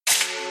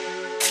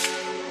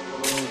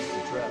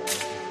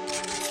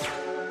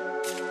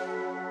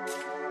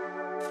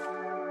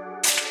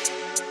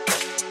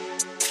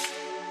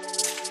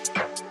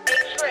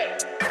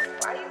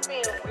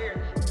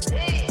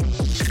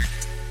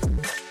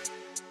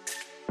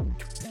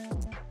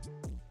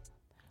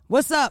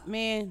What's up,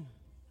 man?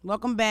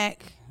 Welcome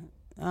back.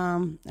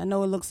 I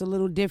know it looks a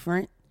little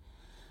different.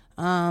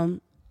 It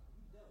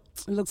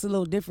looks a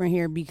little different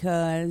here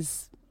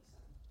because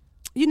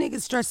you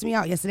niggas stressed me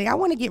out yesterday. I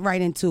want to get right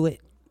into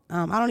it.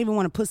 I don't even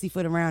want to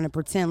pussyfoot around and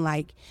pretend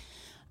like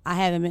I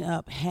haven't been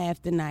up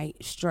half the night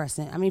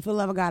stressing. I mean, for the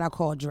love of God, I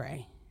called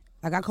Dre.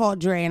 Like, I called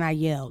Dre and I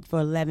yelled for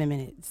 11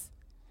 minutes.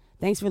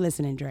 Thanks for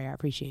listening, Dre. I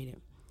appreciate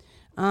it.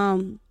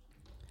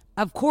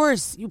 Of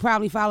course, you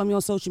probably follow me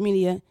on social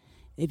media.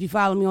 If you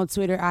follow me on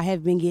Twitter, I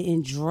have been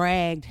getting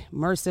dragged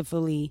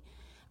mercifully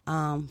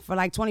for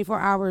like 24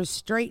 hours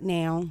straight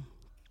now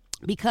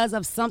because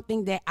of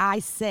something that I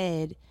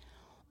said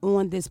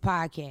on this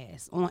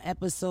podcast on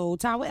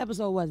episode. Tom, what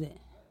episode was it?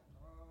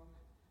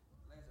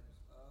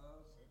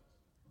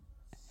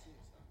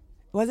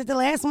 Was it the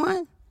last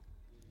one?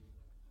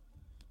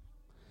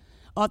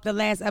 Off the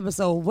last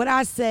episode. What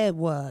I said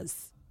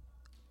was,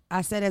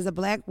 I said as a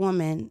black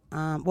woman,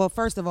 well,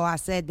 first of all, I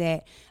said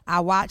that I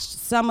watched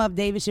some of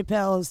David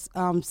Chappelle's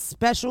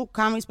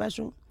comedy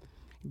special.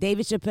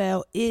 David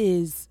Chappelle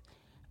is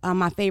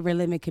my favorite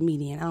living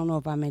comedian. I don't know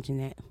if I mentioned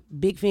that.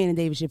 Big fan of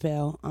David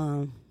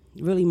Chappelle.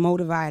 Really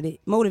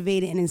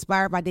motivated and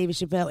inspired by David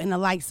Chappelle in the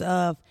likes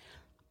of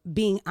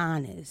being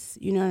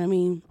honest. You know what I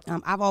mean?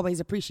 I've always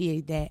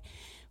appreciated that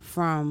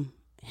from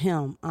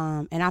him.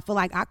 And I feel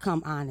like I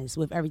come honest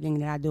with everything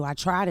that I do. I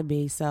try to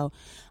be. So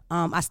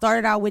I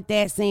started out with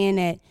that saying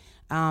that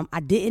I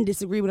didn't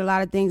disagree with a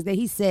lot of things that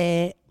he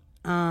said.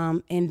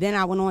 And then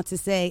I went on to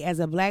say, as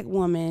a black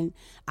woman,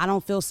 I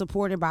don't feel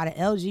supported by the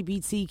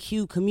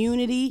LGBTQ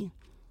community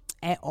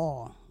at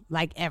all,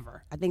 like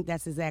ever. I think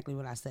that's exactly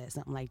what I said,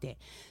 something like that.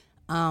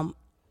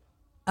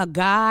 A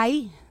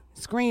guy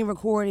screen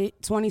recorded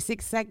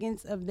 26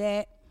 seconds of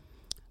that,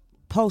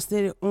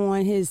 posted it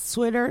on his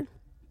Twitter,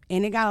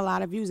 and it got a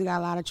lot of views. It got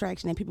a lot of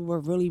traction, and people were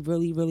really,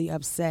 really, really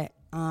upset.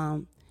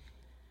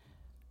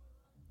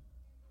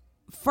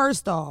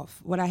 First off,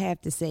 what I have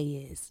to say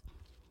is,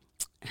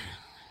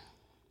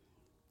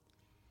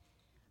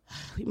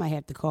 we might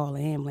have to call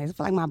an ambulance. I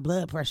feel like my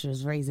blood pressure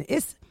is raising.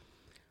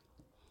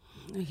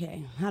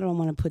 Okay, how do I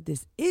want to put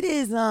this? It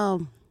is a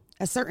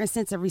certain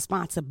sense of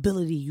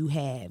responsibility you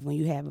have when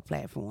you have a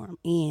platform.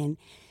 And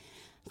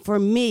for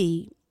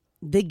me,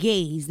 the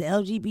gays, the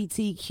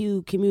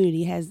LGBTQ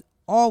community has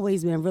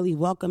always been really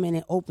welcoming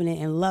and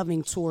opening and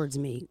loving towards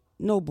me.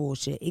 No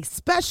bullshit.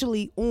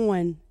 Especially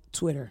on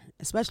Twitter.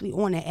 Especially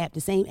on that app,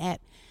 the same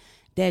app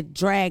that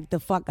dragged the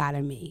fuck out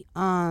of me.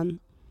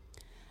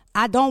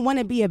 I don't want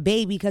to be a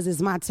baby because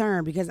it's my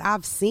turn, because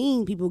I've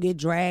seen people get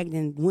dragged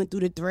and went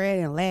through the thread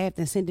and laughed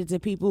and sent it to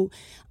people.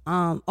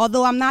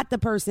 Although I'm not the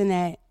person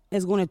that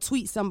is going to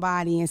tweet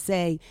somebody and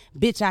say,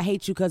 bitch, I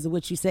hate you because of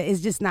what you said.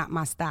 It's just not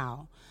my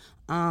style.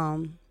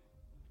 I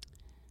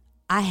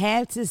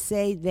have to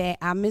say that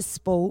I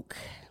misspoke.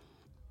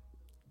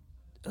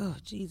 Oh,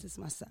 Jesus,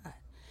 my side.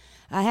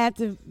 I have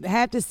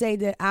to say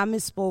that I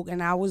misspoke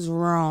and I was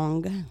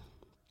wrong.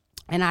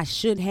 And I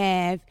should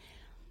have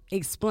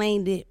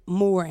explained it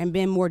more and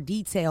been more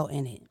detailed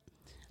in it.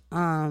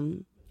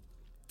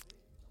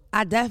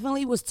 I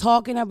definitely was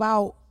talking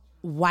about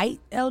white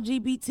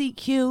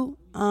LGBTQ.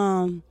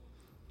 And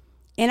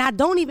I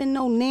don't even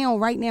know now,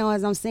 right now,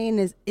 as I'm saying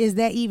this, is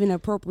that even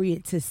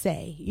appropriate to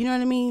say? You know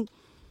what I mean?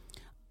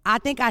 I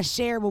think I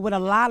share what a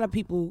lot of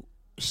people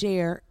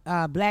share,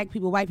 black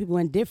people, white people,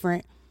 and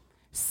different.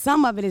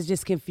 Some of it is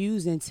just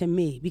confusing to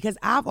me because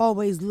I've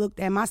always looked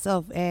at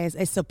myself as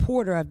a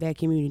supporter of that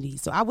community.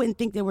 So I wouldn't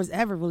think there was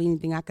ever really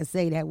anything I could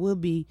say that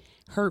would be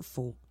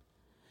hurtful.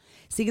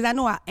 See, because I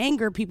know I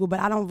anger people,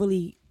 but I don't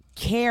really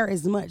care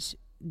as much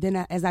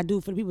as I do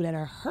for the people that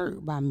are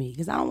hurt by me,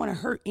 because I don't want to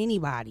hurt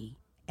anybody,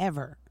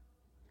 ever.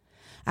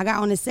 I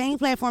got on the same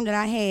platform that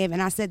I have,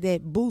 and I said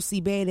that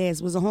Boosie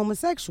Badass was a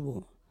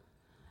homosexual.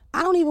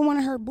 I don't even want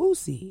to hurt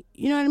Boosie.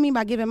 You know what I mean?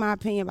 By giving my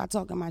opinion, by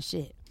talking my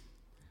shit.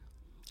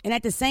 And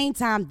at the same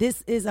time,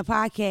 this is a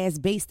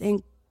podcast based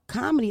in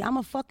comedy. I'm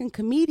a fucking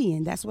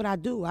comedian. That's what I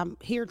do. I'm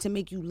here to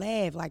make you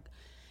laugh.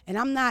 And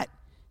I'm not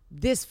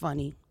this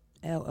funny.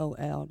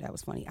 LOL, that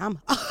was funny. I'm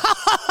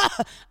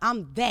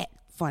that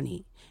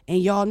funny.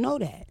 And y'all know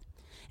that.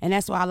 And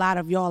that's why a lot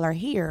of y'all are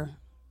here,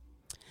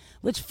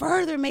 which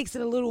further makes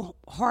it a little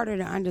harder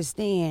to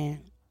understand.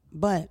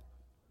 But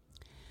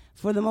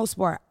for the most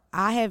part,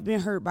 I have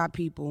been hurt by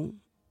people.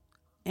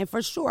 And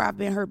for sure, I've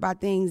been hurt by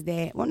things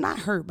that, well, not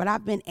hurt, but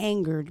I've been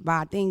angered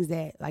by things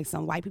that, like,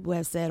 some white people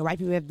have said or white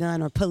people have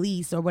done or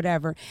police or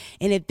whatever.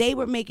 And if they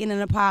were making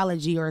an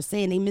apology or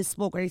saying they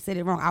misspoke or they said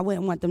it wrong, I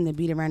wouldn't want them to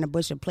beat around the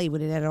bush and play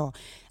with it at all.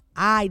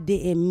 I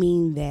didn't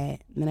mean that.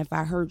 And if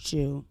I hurt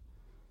you,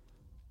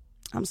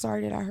 I'm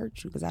sorry that I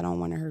hurt you, because I don't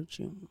want to hurt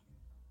you.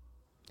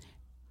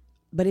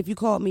 But if you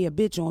called me a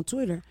bitch on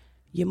Twitter,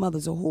 your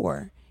mother's a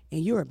whore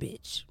and you're a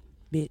bitch.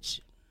 Bitch.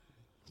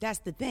 That's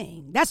the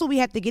thing. That's what we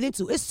have to get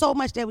into. It's so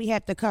much that we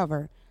have to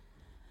cover.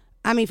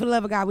 I mean, for the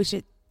love of God, we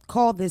should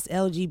call this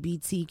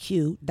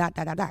LGBTQ ...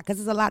 because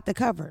there's a lot to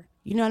cover.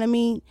 You know what I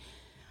mean?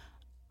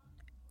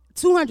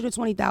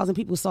 220,000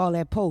 people saw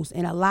that post,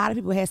 and a lot of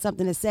people had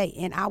something to say.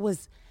 And I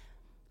was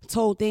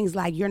told things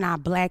like you're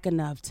not black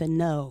enough to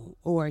know,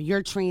 or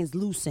you're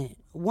translucent.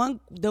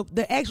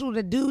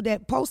 The dude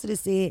that posted it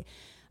said,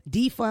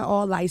 defund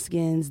all light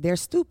skins, they're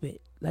stupid.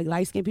 Like,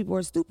 light skinned people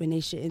are stupid and they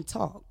shouldn't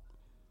talk.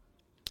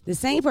 The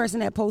same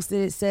person that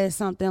posted it said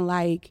something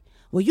like,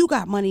 well, you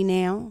got money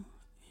now.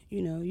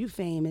 You know, you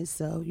famous,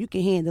 so you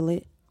can handle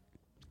it.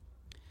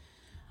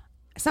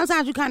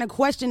 Sometimes you kind of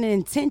question the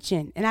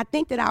intention. And I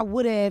think that I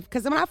would have,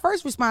 because when I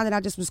first responded,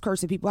 I just was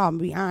cursing people out, I'm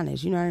going to be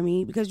honest. You know what I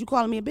mean? Because you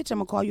calling me a bitch, I'm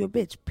going to call you a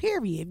bitch,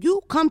 period. If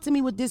you come to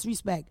me with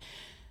disrespect,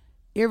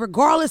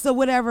 regardless of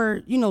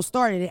whatever,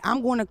 started it,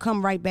 I'm going to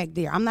come right back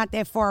there. I'm not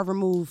that far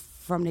removed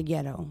from the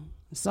ghetto.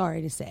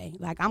 Sorry to say.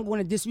 Like, I'm going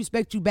to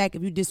disrespect you back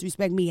if you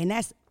disrespect me. And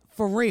that's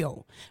for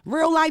real.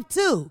 Real life,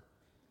 too.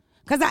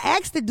 Because I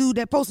asked the dude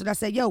that posted, I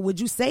said, yo, would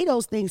you say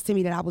those things to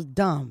me that I was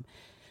dumb?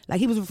 Like,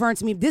 he was referring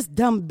to me, this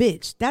dumb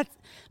bitch. That's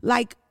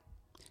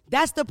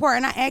the part.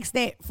 And I asked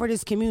that for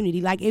this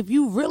community. Like, if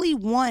you really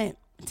want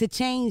to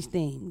change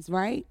things,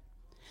 right?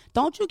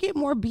 Don't you get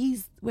more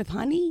bees with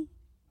honey?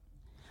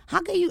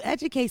 How can you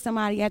educate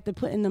somebody after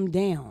putting them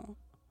down?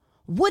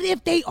 What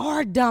if they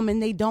are dumb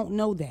and they don't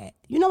know that?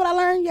 You know what I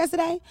learned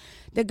yesterday?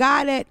 The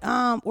guy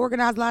that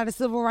organized a lot of the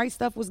civil rights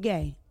stuff was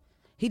gay.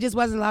 He just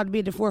wasn't allowed to be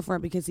at the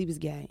forefront because he was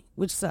gay,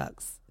 which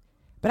sucks.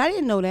 But I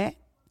didn't know that.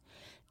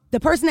 The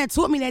person that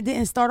taught me that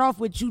didn't start off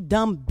with you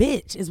dumb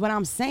bitch is what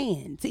I'm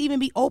saying. To even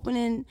be open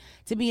and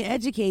to being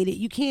educated,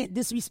 you can't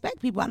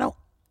disrespect people. I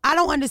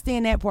don't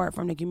understand that part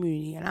from the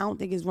community, and I don't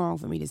think it's wrong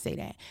for me to say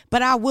that.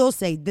 But I will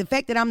say, the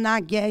fact that I'm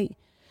not gay,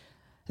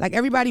 like,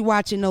 everybody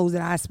watching knows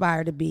that I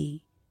aspire to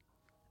be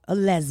a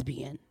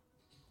lesbian.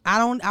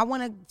 I want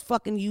to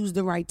fucking use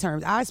the right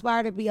terms. I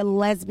aspire to be a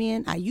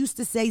lesbian. I used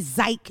to say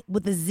Zyke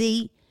with a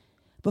Z,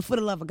 but for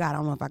the love of God, I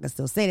don't know if I can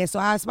still say that. So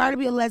I aspire to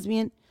be a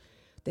lesbian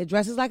that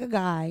dresses like a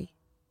guy,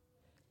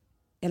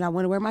 and I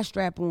want to wear my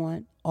strap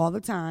on all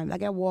the time,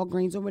 like at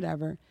Walgreens or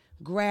whatever.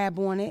 Grab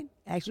on it,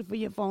 ask you for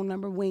your phone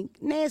number, wink.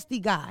 Nasty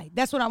guy.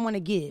 That's what I want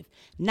to give.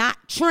 Not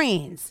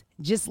trans,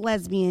 just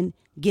lesbian,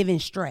 giving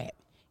strap.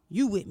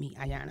 You with me,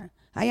 Ayana.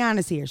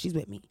 Ayana's here. She's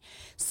with me.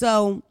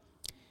 So,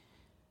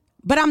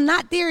 but I'm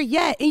not there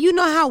yet. And you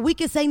know how we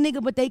can say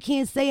nigga, but they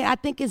can't say it. I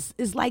think it's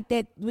like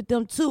that with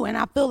them too. And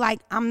I feel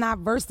like I'm not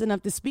versed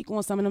enough to speak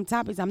on some of them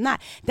topics. I'm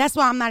not. That's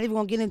why I'm not even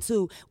going to get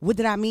into what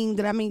did I mean?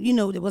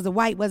 Was it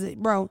white? Was it,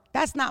 bro?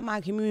 That's not my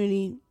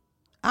community.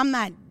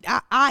 I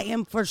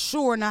am for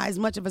sure not as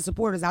much of a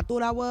supporter as I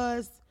thought I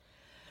was.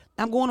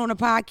 I'm going on a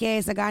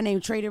podcast, a guy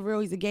named Trader Real.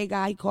 He's a gay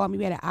guy. He called me.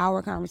 We had an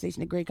hour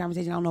conversation, a great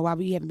conversation. I don't know why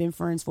we haven't been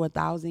friends for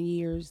 1,000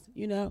 years,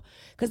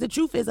 Because the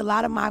truth is, a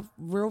lot of my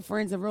real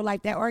friends in real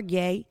life that are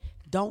gay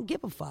don't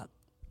give a fuck.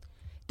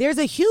 There's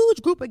a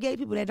huge group of gay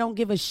people that don't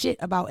give a shit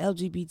about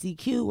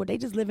LGBTQ, or they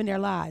just living their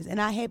lives.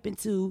 And I happen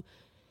to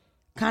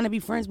kind of be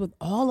friends with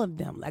all of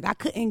them. Like, I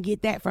couldn't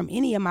get that from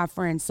any of my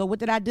friends. So what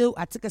did I do?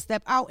 I took a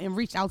step out and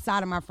reached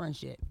outside of my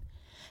friendship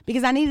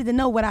because I needed to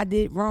know what I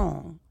did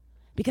wrong.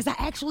 Because I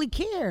actually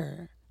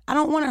care. I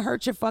don't want to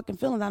hurt your fucking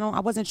feelings. I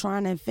wasn't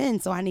trying to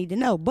offend, so I need to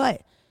know.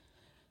 But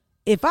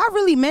if I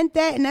really meant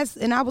that,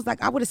 and I was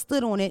like, I would have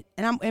stood on it.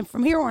 And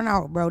from here on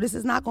out, bro, this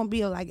is not going to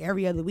be like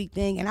every other week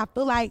thing. And I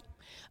feel like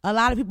a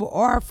lot of people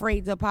are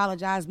afraid to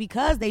apologize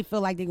because they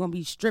feel like they're going to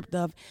be stripped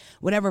of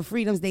whatever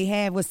freedoms they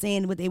have with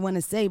saying what they want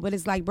to say. But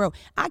it's like, bro,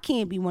 I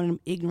can't be one of them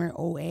ignorant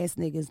old ass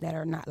niggas that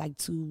are not like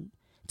too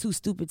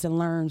stupid to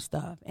learn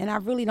stuff. And I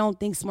really don't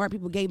think smart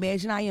people gay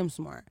bash, and I am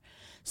smart.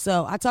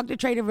 So I talked to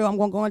Trader Real. I'm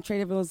going to go on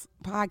Trader Real's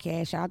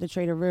podcast. Shout out to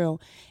Trader Real.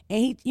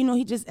 And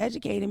he just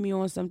educated me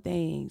on some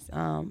things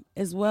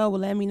as well.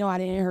 Let me know I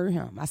didn't hurt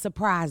him. I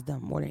surprised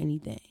him more than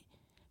anything.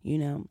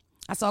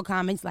 I saw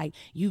comments like,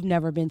 you've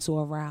never been to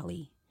a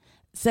rally.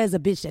 Says a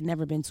bitch that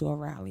never been to a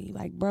rally.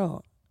 Like,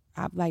 bro,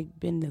 I've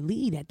been the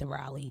lead at the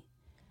rally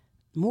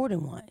more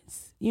than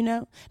once,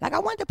 Like, I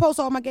wanted to post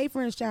all my gay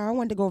friends, child. I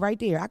wanted to go right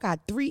there. I got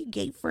 3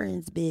 gay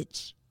friends,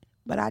 bitch.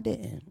 But I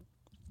didn't.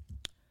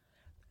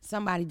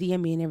 Somebody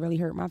DM me and it really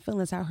hurt my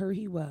feelings how hurt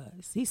he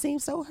was. He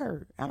seemed so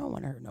hurt. I don't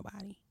want to hurt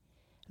nobody.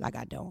 Like,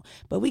 I don't.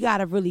 But we got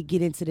to really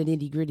get into the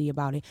nitty gritty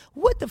about it.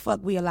 What the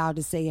fuck we allowed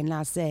to say and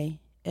not say?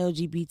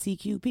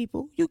 LGBTQ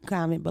people, you can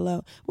comment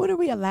below. What are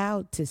we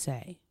allowed to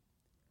say?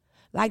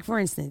 Like, for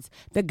instance,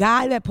 the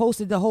guy that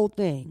posted the whole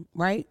thing,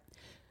 right?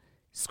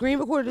 Screen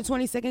recorded the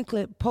 20-second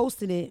clip,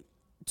 posted it,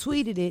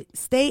 tweeted it,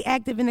 stay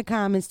active in the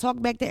comments, talk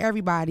back to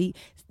everybody,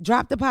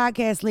 dropped the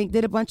podcast link,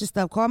 did a bunch of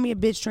stuff, called me a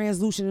bitch,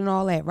 translucent and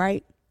all that,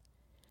 right?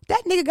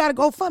 That nigga got to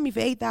go fund me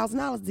for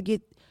 $8,000 to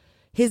get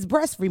his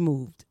breasts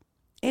removed.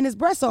 And his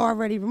breasts are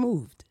already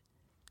removed.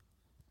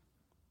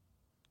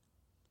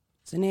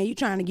 So now you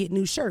trying to get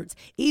new shirts.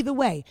 Either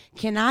way,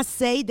 can I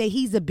say that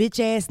he's a bitch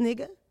ass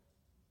nigga?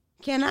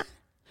 Can I?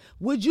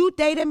 Would you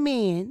date a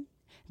man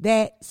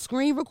that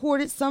screen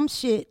recorded some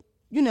shit,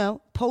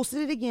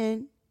 posted it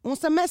again on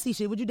some messy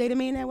shit? Would you date a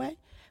man that way?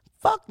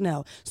 Fuck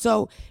no.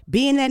 So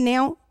being that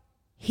now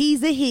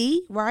he's a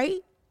he, right?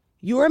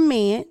 You're a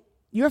man.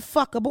 You're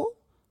fuckable.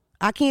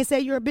 I can't say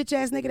you're a bitch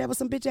ass nigga. That was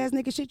some bitch ass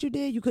nigga shit you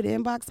did. You could have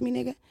inboxed me,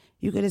 nigga.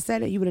 You could have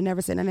said it. You would have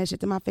never said none of that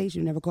shit to my face.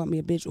 You never called me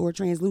a bitch or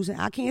translucent.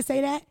 I can't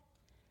say that.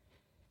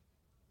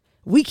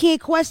 We can't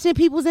question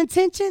people's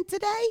intention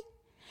today.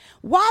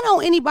 Why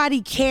don't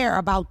anybody care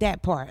about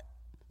that part?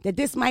 That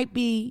this might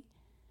be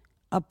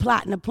a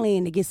plot and a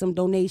plan to get some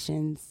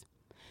donations.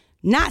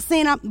 Not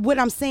saying what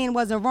I'm saying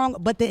wasn't wrong,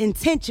 but the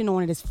intention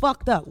on it is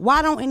fucked up.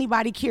 Why don't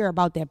anybody care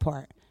about that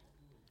part?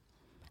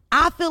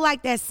 I feel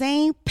like that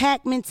same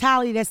pack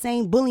mentality, that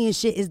same bullying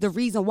shit is the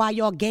reason why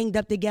y'all ganged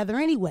up together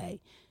anyway.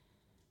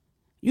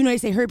 You know, they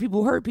say hurt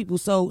people hurt people.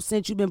 So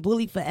since you've been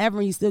bullied forever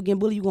and you still getting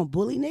bullied, you gonna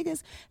bully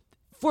niggas?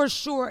 For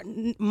sure.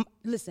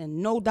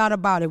 Listen, no doubt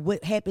about it.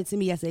 What happened to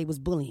me yesterday was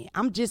bullying.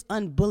 I'm just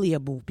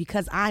unbullyable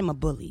because I'm a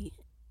bully.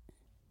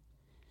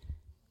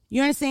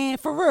 You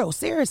understand? For real,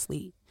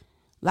 seriously.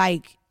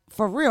 Like,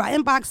 for real. I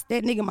inboxed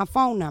that nigga my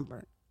phone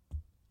number.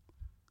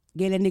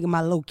 Gave that nigga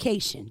my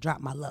location.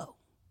 Dropped my low.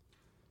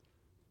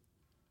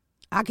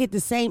 I get the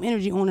same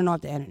energy on and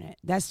off the internet.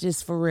 That's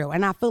just for real.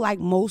 And I feel like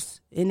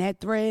most in that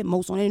thread,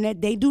 most on the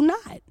internet, they do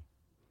not.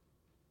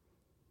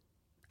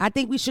 I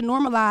think we should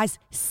normalize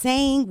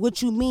saying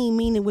what you mean,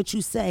 meaning what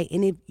you say.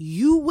 And if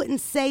you wouldn't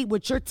say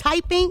what you're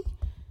typing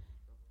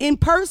in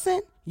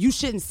person, you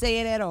shouldn't say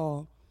it at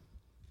all.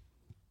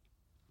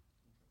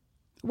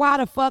 Why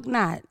the fuck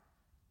not?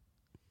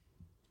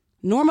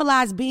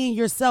 Normalize being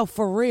yourself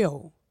for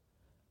real.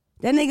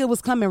 That nigga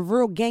was coming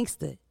real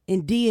gangster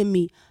and DM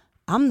me,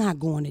 I'm not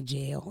going to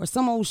jail or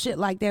some old shit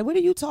like that. What are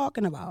you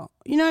talking about?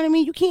 You know what I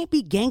mean? You can't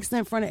be gangster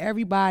in front of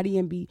everybody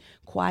and be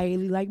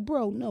quietly like,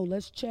 bro, no,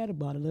 let's chat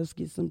about it. Let's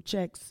get some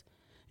checks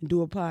and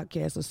do a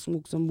podcast or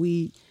smoke some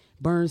weed,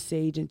 burn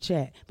sage and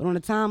chat. But on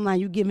the timeline,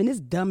 you giving this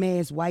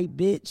dumbass white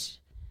bitch.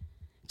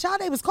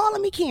 Child, they was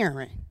calling me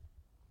Karen.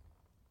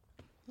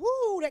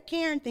 Woo, that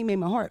Karen thing made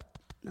my heart.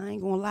 I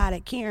ain't gonna lie,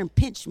 that Karen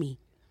pinched me.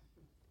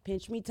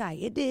 Pinched me tight.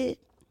 It did.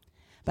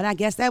 But I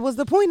guess that was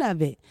the point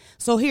of it.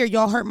 So here,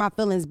 y'all hurt my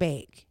feelings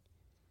back.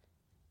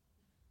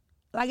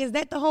 Like, is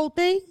that the whole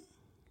thing?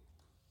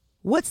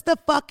 What's the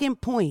fucking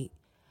point?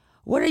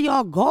 What are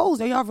y'all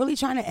goals? Are y'all really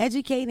trying to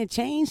educate and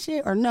change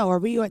shit? Or no? Are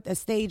we at the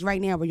stage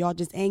right now where y'all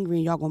just angry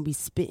and y'all gonna be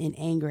spitting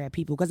anger at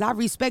people? Because I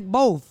respect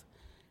both.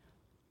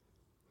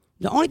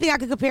 The only thing I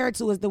could compare it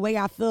to is the way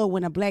I feel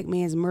when a black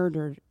man's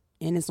murdered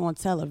and it's on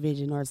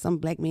television, or some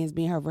black man's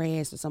being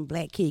harassed, or some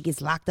black kid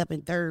gets locked up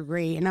in 3rd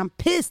grade, and I'm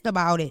pissed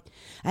about it.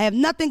 I have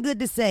nothing good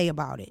to say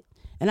about it,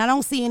 and I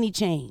don't see any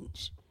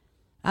change.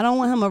 I don't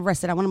want him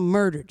arrested. I want him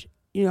murdered.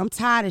 You know, I'm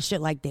tired of shit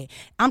like that.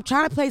 I'm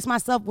trying to place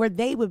myself where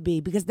they would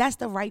be because that's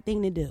the right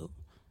thing to do.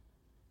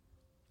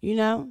 You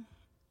know?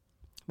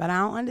 But I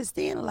don't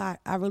understand a lot.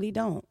 I really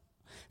don't.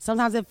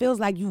 Sometimes it feels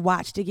like you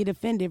watch to get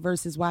offended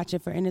versus watching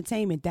for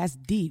entertainment. That's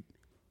deep.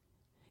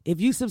 If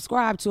you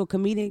subscribe to a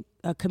comedic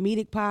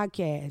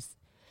podcast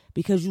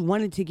because you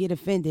wanted to get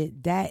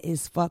offended, that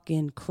is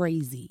fucking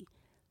crazy.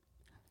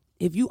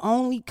 If you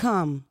only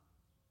come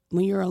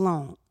when you're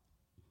alone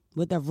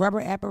with a rubber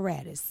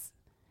apparatus,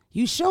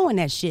 you showing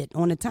that shit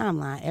on the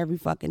timeline every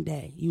fucking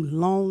day. You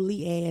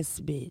lonely ass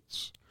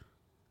bitch.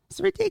 It's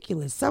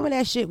ridiculous. Some of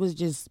that shit was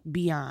just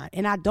beyond.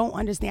 And I don't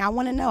understand. I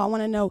want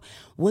to know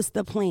what's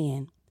the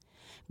plan.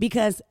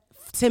 Because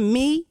to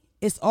me,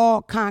 it's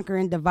all conquer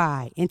and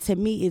divide. And to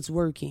me, it's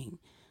working.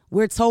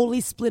 We're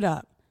totally split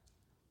up.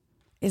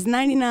 It's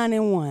 99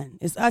 and 1.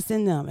 It's us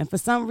and them. And for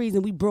some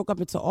reason, we broke up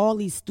into all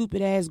these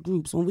stupid ass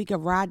groups when we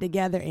could ride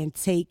together and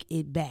take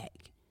it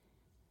back.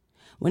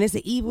 When it's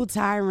an evil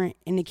tyrant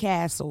in the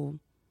castle,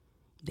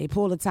 they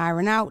pull the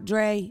tyrant out,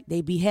 Dre.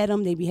 They behead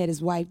him. They behead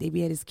his wife. They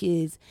behead his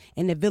kids.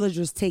 And the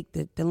villagers take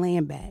the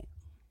land back.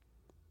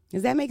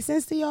 Does that make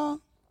sense to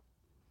y'all?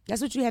 That's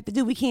what you have to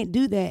do. We can't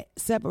do that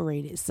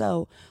separated.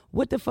 So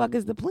what the fuck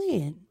is the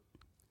plan?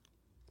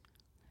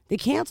 The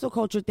cancel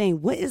culture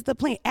thing, what is the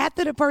plan?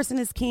 After the person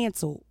is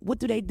canceled, what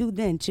do they do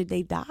then? Should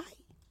they die?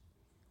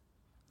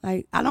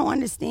 Like, I don't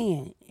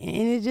understand.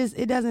 And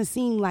it doesn't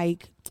seem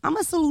like, I'm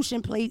a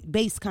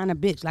solution-based kind of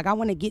bitch. Like, I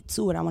want to get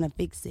to it. I want to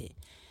fix it.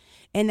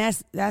 And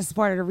that's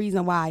part of the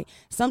reason why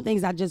some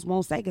things I just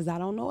won't say because I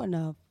don't know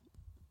enough.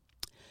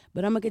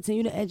 But I'm going to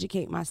continue to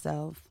educate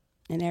myself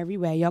in every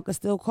way. Y'all can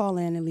still call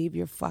in and leave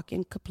your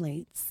fucking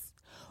complaints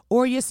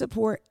or your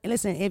support.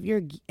 Listen, if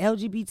you're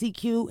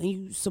LGBTQ and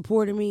you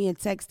supported me in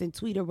text and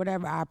tweet or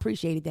whatever, I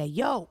appreciated that.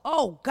 Yo,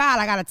 oh God,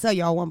 I got to tell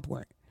y'all one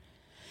point.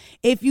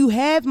 If you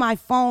have my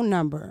phone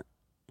number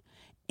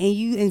and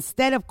you,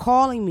 instead of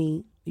calling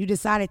me, you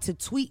decided to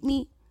tweet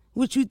me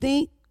what you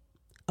think,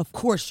 of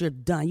course you're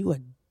done. You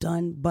are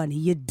done, bunny.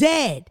 You're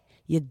dead.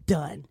 You're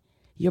done.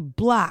 You're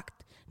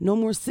blocked. No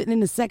more sitting in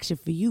the section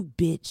for you,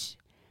 bitch.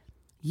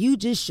 You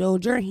just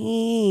showed your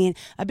hand.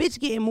 A bitch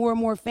getting more and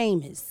more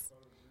famous.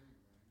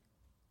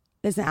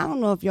 Listen, I don't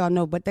know if y'all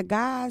know, but the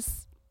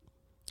guys,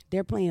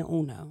 they're playing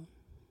Uno.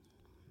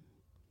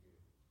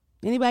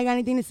 Anybody got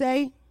anything to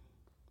say?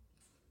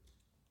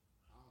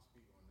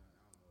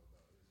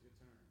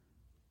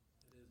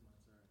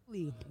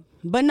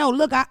 But no,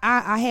 look,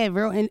 I had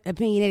real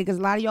opinionated because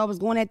a lot of y'all was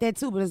going at that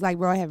too. But it's like,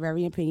 bro, I have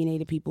very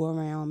opinionated people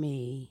around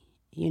me.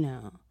 You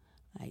know,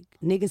 like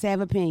niggas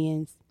have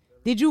opinions.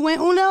 Did you win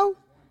Uno?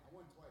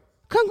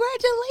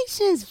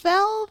 Congratulations,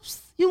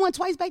 Phelps. You won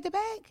twice back to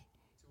back?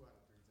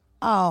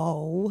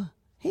 Oh,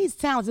 he's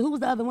talented. Who was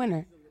the other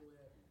winner?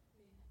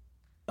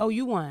 Oh,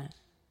 you won.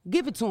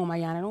 Give it to him,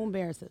 Ayana. Don't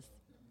embarrass us.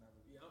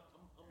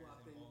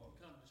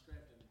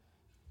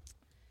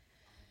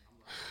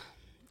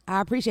 I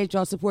appreciate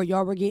y'all support.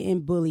 Y'all were getting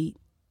bullied.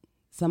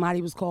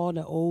 Somebody was called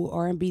an old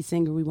R&B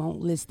singer. We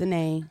won't list the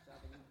name.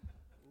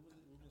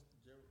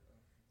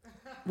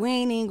 We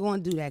ain't even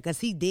going to do that because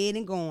he dead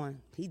and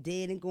gone. He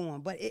dead and gone.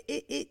 But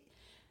it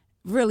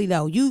really,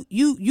 though,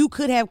 you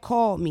could have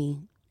called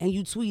me and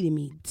you tweeted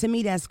me. To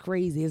me, that's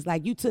crazy. It's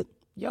like you took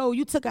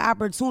an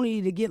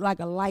opportunity to get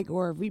like a like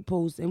or a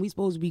repost and we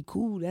supposed to be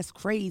cool. That's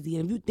crazy.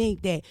 And if you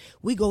think that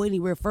we go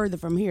anywhere further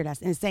from here,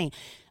 that's insane.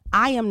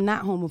 I am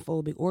not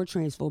homophobic or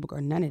transphobic or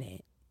none of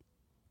that.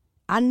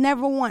 I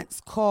never once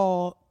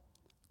called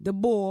the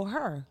boy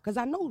her because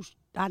I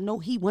know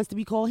he wants to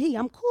be called he.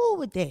 I'm cool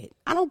with that.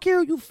 I don't care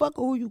who you fuck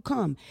or who you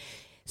come.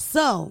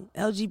 So,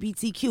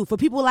 LGBTQ, for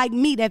people like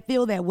me that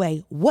feel that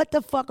way, what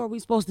the fuck are we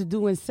supposed to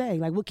do and say?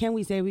 Like, what can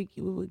we say?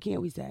 What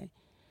can't we say?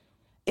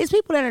 It's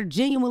people that are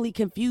genuinely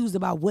confused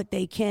about what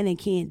they can and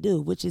can't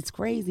do, which is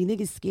crazy.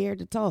 Niggas scared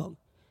to talk.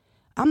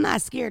 I'm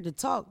not scared to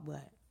talk,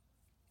 but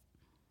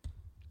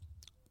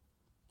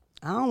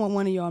I don't want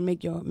one of y'all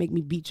make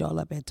me beat y'all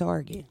up at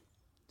Target.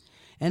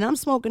 And I'm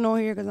smoking on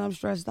here because I'm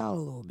stressed out a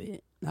little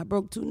bit. I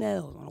broke 2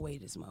 nails on the way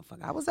to this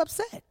motherfucker. I was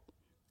upset.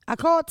 I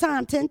called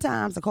Time 10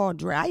 times. I called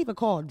Dre. I even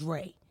called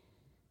Dre.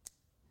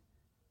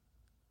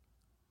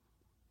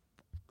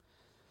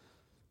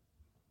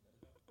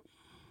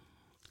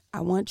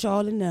 I want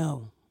y'all to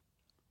know.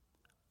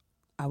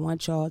 I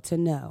want y'all to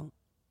know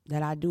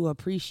that I do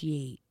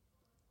appreciate,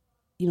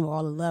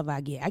 all the love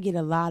I get. I get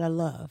a lot of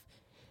love.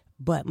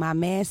 But my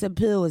mass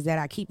appeal is that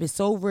I keep it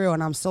so real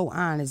and I'm so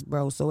honest,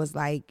 bro. So it's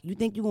like, you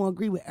think you're going to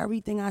agree with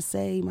everything I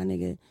say, my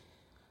nigga?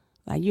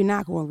 Like, you're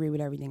not going to agree with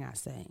everything I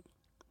say.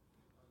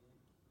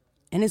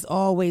 And it's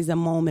always a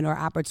moment or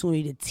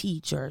opportunity to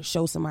teach or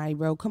show somebody,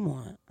 bro, come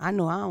on. I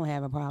know I don't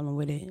have a problem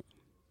with it.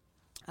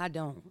 I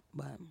don't,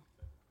 but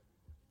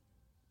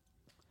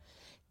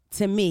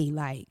to me,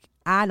 like,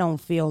 I don't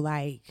feel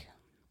like,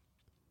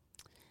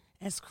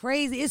 that's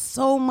crazy. It's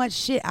so much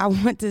shit I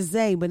want to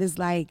say, but it's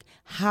like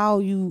how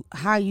do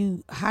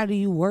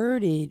you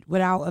word it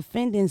without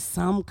offending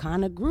some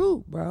kind of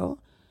group, bro?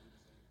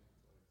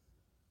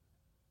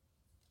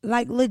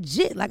 Like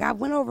legit, like I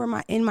went over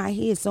in my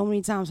head so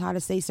many times how to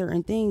say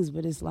certain things,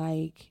 but it's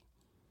like,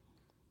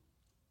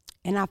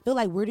 and I feel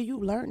like, where do you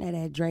learn that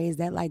at, Dre? Is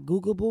that like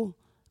Googleable?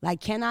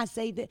 Like, can I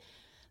say that?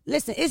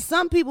 Listen, it's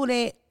some people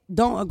that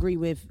don't agree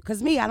with,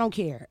 because me, I don't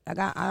care. Like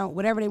I don't,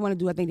 whatever they want to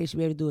do, I think they should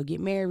be able to do it. Get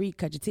married,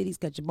 cut your titties,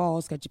 cut your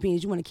balls, cut your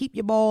penis. You want to keep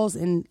your balls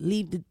and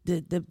leave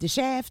the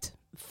shaft?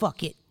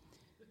 Fuck it.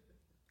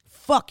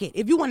 Fuck it.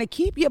 If you want to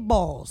keep your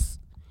balls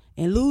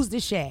and lose the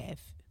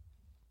shaft,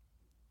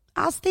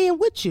 I'll stand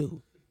with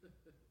you.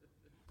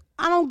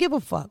 I don't give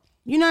a fuck.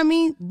 You know what I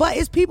mean? But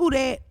it's people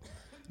that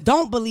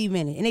don't believe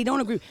in it and they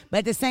don't agree. But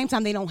at the same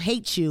time, they don't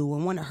hate you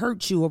and want to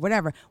hurt you or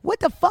whatever. What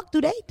the fuck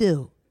do they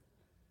do?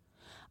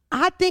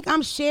 I think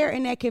I'm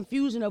sharing that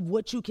confusion of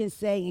what you can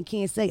say and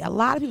can't say. A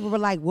lot of people were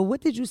like, well,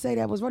 what did you say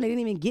that was wrong? They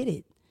didn't even get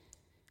it.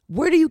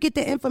 Where do you get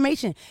the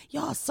information?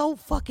 Y'all so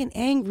fucking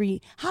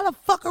angry. How the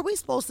fuck are we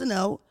supposed to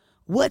know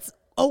what's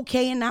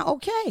okay and not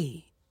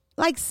okay?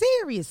 Like,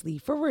 seriously,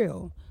 for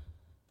real.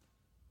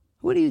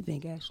 What do you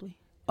think, Ashley?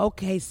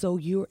 Okay, so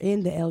you're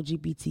in the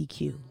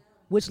LGBTQ.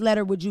 Which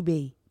letter would you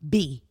be?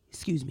 B,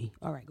 excuse me.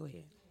 All right, go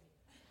ahead.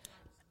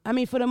 I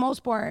mean, for the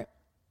most part,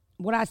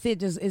 what I said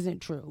just isn't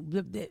true.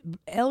 The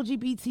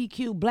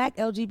LGBTQ, black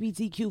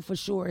LGBTQ for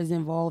sure is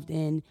involved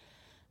in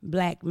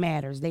black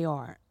matters. They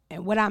are.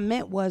 And what I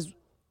meant was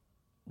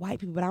white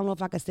people, but I don't know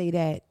if I could say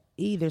that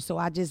either. So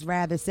I just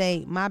rather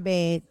say, my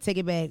bad, take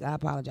it back, I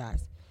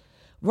apologize.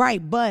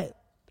 Right, but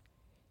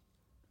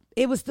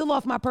it was still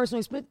off my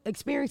personal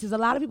experiences. A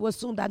lot of people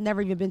assumed I'd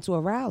never even been to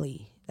a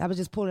rally. I was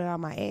just pulling it out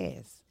of my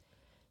ass.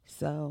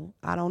 So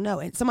I don't know.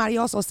 And somebody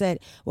also said,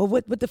 well,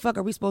 what the fuck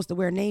are we supposed to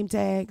wear name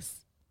tags?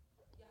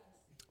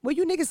 Well,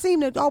 you niggas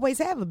seem to always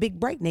have a big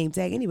break name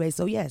tag anyway,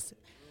 so yes.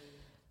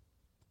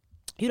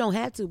 You don't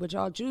have to, but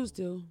y'all choose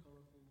to.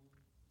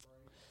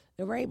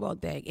 The rainbow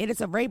tag. And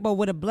it's a rainbow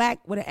with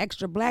an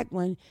extra black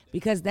one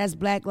because that's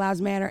Black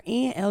Lives Matter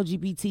and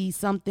LGBT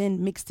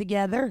something mixed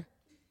together.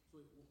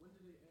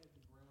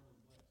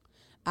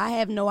 I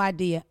have no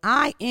idea.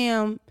 I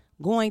am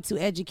going to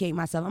educate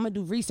myself. I'm going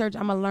to do research.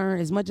 I'm going to learn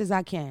as much as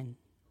I can.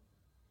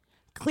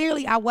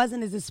 Clearly, I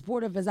wasn't as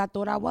supportive as I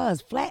thought I was.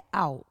 Flat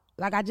out.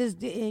 Like, I just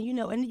didn't,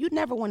 and you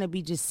never want to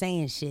be just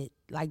saying shit.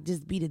 Like,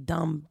 just be the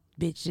dumb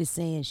bitch just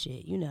saying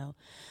shit,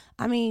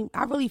 I mean,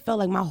 I really felt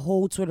like my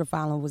whole Twitter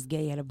following was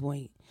gay at a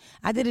point.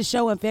 I did a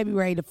show in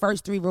February. The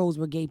first 3 rows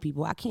were gay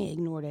people. I can't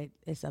ignore that.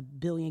 It's a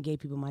billion gay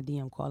people in my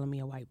DM calling me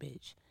a white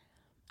bitch.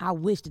 I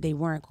wish that they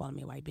weren't calling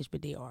me a white bitch,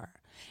 but they are.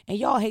 And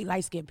y'all hate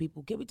light-skinned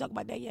people. Can we talk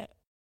about that yet?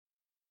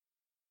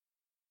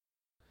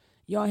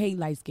 Y'all hate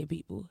light-skinned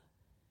people.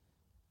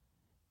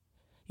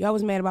 Y'all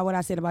was mad about what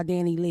I said about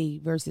Danny Lee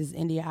versus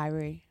India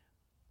Arie.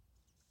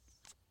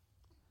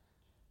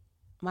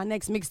 My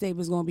next mixtape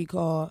is going to be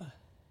called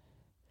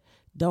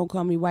Don't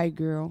Call Me White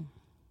Girl,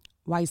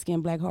 White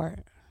Skin, Black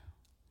Heart.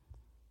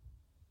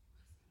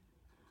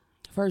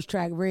 First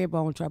track,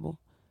 Redbone Trouble.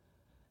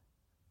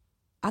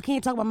 I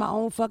can't talk about my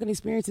own fucking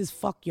experiences.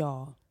 Fuck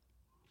y'all.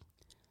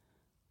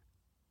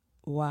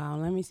 Wow,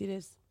 let me see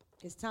this.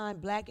 It's time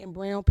black and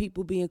brown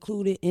people be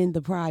included in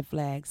the pride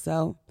flag.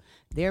 So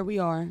there we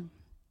are.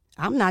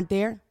 I'm not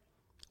there.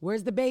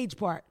 Where's the beige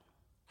part?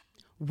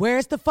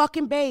 Where's the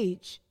fucking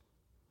beige?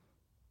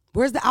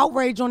 Where's the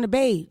outrage on the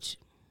beige?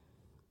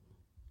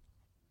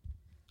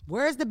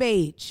 Where's the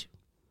beige?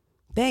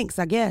 Thanks,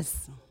 I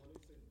guess.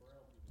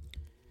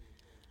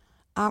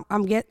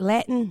 I'm get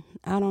Latin.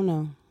 I don't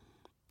know.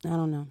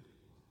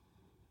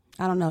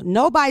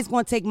 Nobody's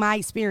going to take my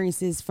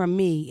experiences from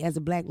me as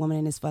a black woman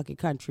in this fucking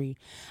country.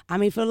 I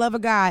mean, for the love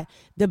of God,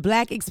 the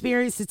black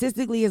experience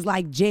statistically is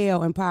like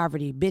jail and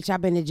poverty. Bitch,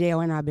 I've been to jail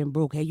and I've been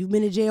broke. Hey, you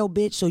been to jail,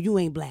 bitch, so you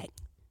ain't black.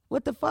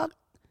 What the fuck?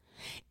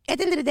 At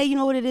the end of the day, you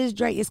know what it is,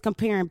 Dre? It's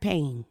comparing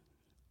pain.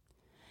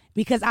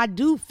 Because I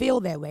do feel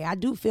that way. I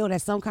do feel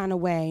that some kind of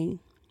way.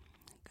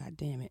 God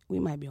damn it. We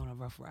might be on a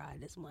rough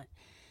ride this month.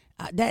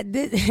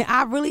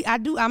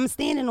 I'm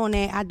standing on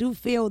that. I do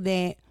feel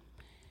that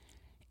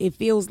it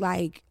feels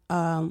like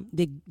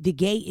the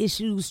gay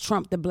issues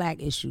trump the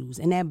black issues,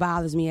 and that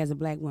bothers me as a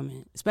black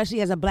woman,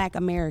 especially as a black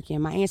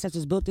American. My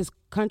ancestors built this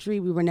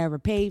country. We were never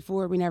paid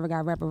for it. We never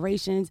got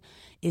reparations.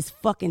 It's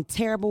fucking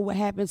terrible what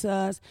happened to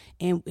us,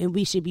 and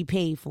we should be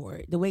paid for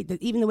it.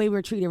 Even the way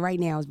we're treated right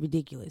now is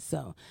ridiculous.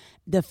 So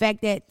the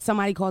fact that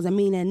somebody calls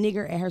Amina a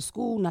nigger at her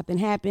school, nothing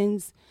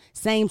happens.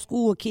 Same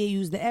school, a kid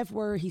used the F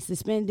word, he's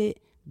suspended.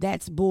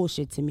 That's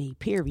bullshit to me,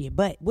 period.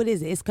 But what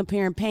is it? It's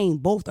comparing pain.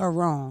 Both are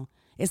wrong.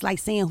 It's like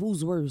saying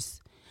who's worse.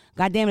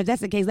 God damn it, if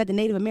that's the case, let the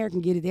Native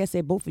American get it. They'll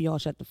say both of y'all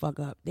shut the fuck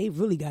up. They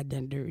really got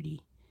done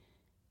dirty.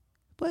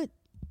 But,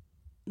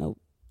 nope.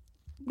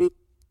 Doop,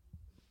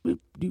 doop,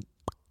 doop.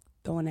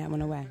 Throwing that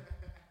one away.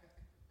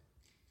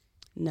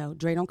 No,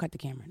 Dre, don't cut the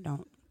camera.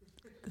 Don't.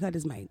 Cut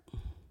his mic.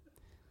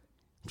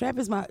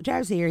 Travis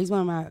here, he's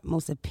one of my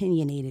most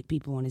opinionated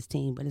people on his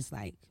team, but it's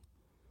like,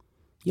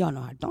 don't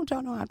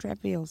y'all know how Trap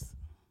feels?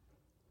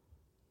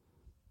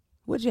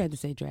 What'd you have to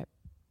say, Trap?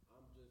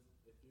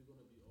 If you're going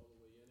to be all the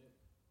way in it,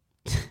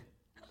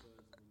 because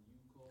when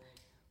you call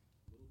Little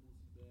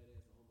Boosie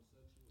Badass a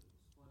homosexual, it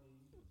was funny,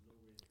 there was no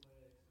red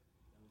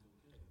flags, that was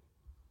okay.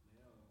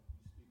 Now,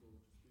 you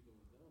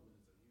speak over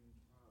them, and it's a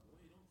huge problem.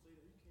 Wait, don't say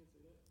that, you can't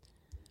say that.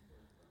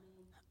 I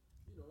mean,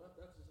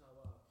 that's just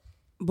how I...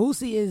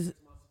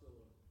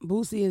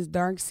 Boosie is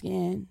dark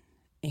skinned,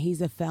 and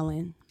he's a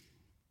felon.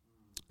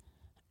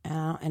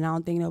 And I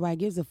don't think nobody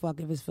gives a fuck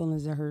if his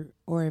feelings are hurt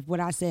or if what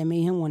I said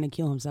made him want to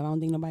kill himself. I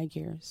don't think nobody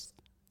cares.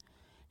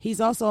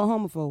 He's also a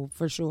homophobe,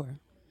 for sure.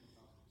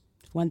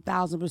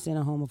 1,000%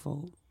 a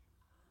homophobe.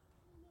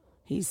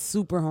 He's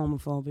super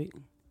homophobic.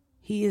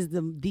 He is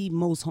the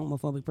most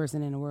homophobic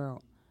person in the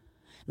world.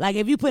 Like,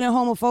 if you put in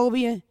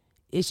homophobia,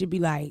 it should be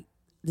like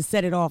the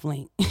set it off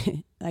link.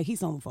 Like,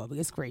 he's homophobic.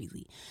 It's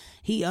crazy.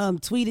 He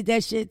tweeted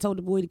that shit, told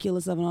the boy to kill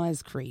himself and all that.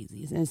 It's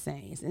crazy. It's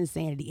insane. It's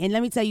insanity. And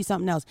let me tell you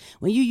something else.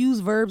 When you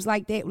use verbs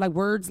like that, like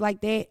words like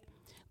that,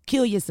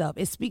 kill yourself.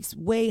 It speaks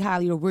way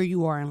highly of where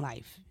you are in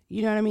life.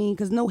 You know what I mean?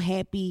 Because no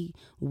happy,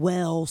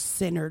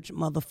 well-centered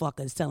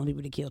motherfucker is telling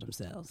people to kill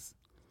themselves.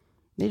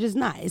 They're just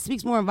not. It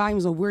speaks more in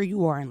volumes of where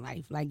you are in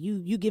life. Like,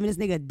 you giving this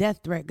nigga a death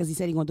threat because he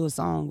said he going to do a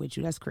song with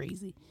you. That's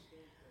crazy.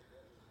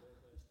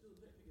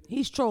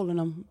 He's trolling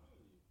them.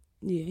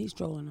 Yeah, he's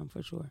trolling them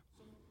for sure.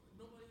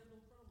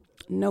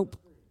 Nope,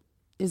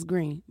 it's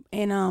green.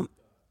 And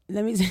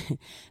let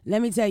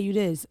me tell you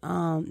this.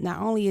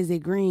 Not only is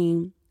it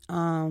green,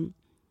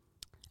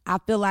 I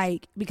feel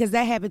like, because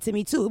that happened to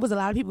me too. It was a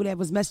lot of people that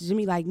was messaging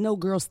me like, "No,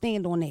 girl,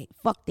 stand on that.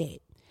 Fuck that."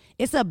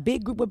 It's a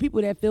big group of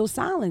people that feel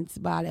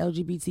silenced by the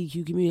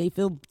LGBTQ community.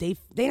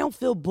 They don't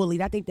feel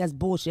bullied. I think that's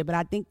bullshit, but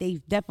I think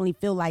they definitely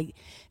feel like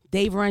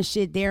they run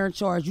shit. They're in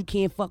charge. You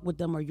can't fuck with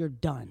them or you're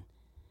done.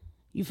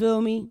 You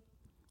feel me?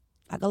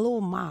 Like a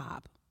little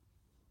mob.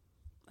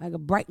 Like a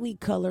brightly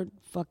colored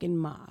fucking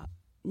mob.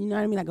 You know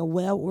what I mean? Like a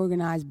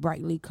well-organized,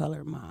 brightly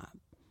colored mob.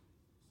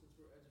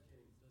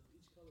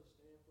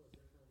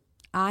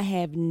 I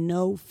have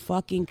no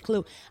fucking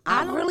clue.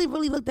 I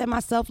really looked at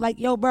myself like,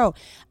 yo, bro,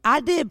 I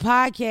did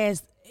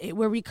podcasts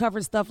where we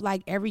covered stuff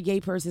like every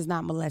gay person is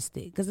not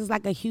molested. Because it's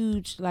like a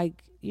huge,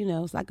 like,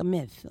 it's like a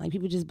myth. Like,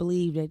 people just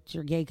believe that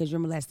you're gay because you're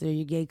molested, or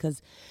you're gay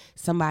because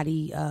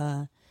somebody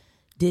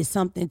did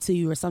something to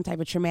you, or some type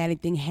of traumatic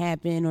thing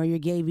happened, or you're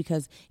gay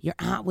because your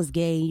aunt was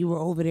gay and you were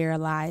over there a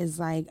lot. It's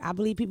like, I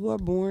believe people are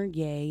born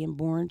gay and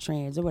born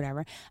trans or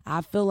whatever. I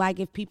feel like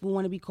if people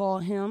want to be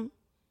called him,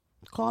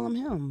 call them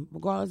him,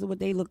 regardless of what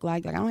they look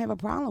like. Like, I don't have a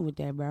problem with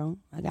that, bro.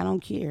 Like, I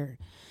don't care.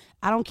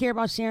 I don't care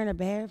about sharing a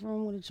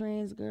bathroom with a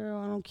trans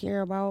girl. I don't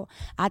care about.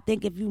 I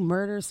think if you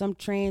murder some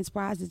trans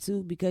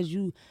prostitute because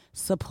you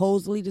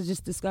supposedly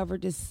just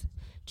discovered this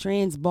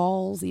trans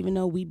balls, even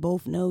though we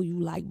both know you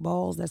like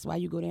balls, that's why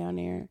you go down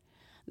there.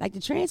 Like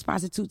the trans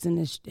prostitutes and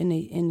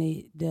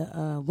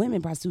the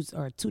women prostitutes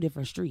are two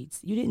different streets.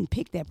 You didn't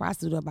pick that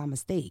prostitute up by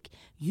mistake.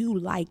 You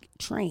like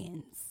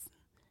trans.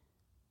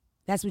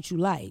 That's what you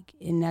like.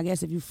 And I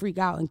guess if you freak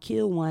out and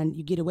kill one,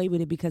 you get away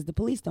with it because the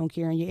police don't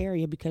care in your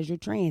area because you're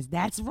trans.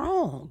 That's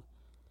wrong.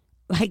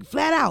 Like,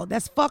 flat out.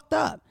 That's fucked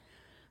up.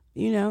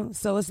 You know?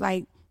 So it's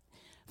like,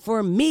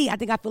 for me, I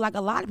feel like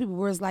a lot of people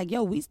where it's like,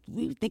 yo, we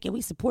thinking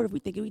we supportive, we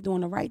thinking we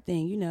doing the right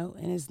thing, you know?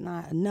 And it's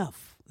not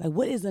enough. Like,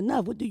 what is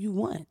enough? What do you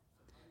want?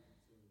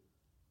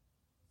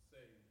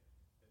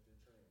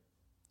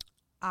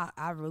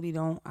 I really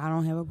don't. I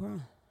don't have a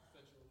problem.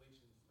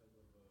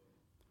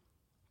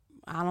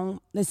 I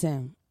don't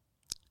listen.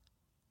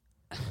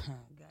 God damn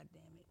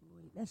it,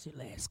 boy. That's your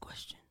last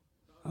question.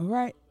 All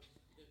right,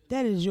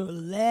 that is your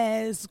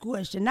last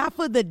question. Not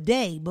for the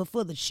day, but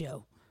for the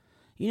show.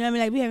 You know what I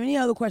mean? Like, we have any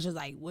other questions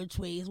like which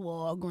way is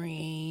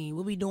Walgreens?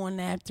 What we doing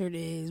after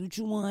this? What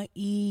you want to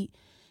eat?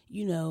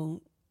 You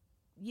know,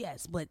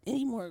 yes. But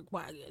any more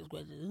podcast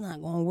questions, it's not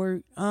gonna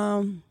work.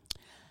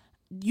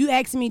 You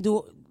asked me,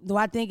 do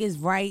I think it's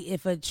right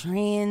if a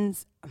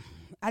trans?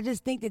 I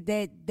just think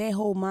that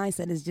whole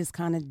mindset is just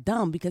kind of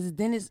dumb because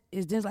then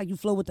it's just like you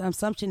flow with the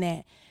assumption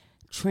that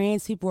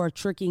trans people are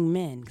tricking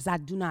men, because I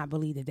do not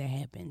believe that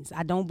happens.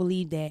 I don't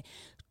believe that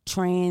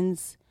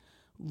trans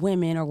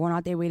women are going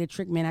out their way to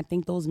trick men. I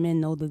think those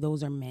men know that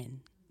those are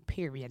men,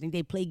 period. I think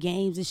they play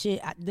games and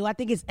shit. Do I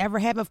think it's ever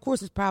happened? Of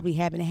course it's probably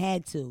happened. It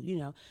had to, you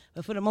know.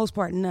 But for the most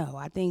part, no.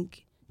 I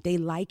think they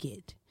like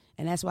it,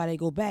 and that's why they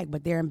go back.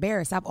 But they're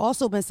embarrassed. I've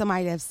also been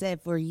somebody that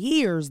said for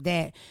years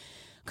that,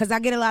 because I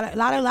get a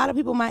lot of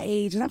people my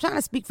age, and I'm trying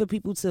to speak for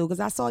people too, because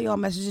I saw y'all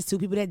messages too,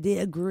 people that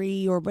did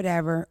agree or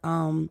whatever.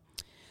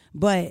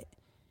 But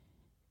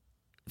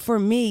for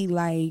me,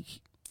 like,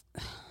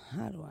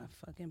 how do I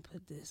fucking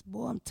put this?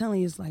 Boy, I'm telling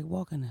you, it's like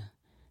walking a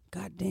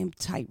goddamn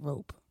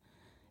tightrope.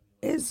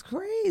 It's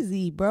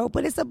crazy, bro.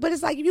 But it's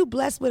like if you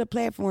blessed with a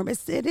platform,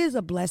 it is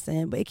a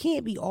blessing, but it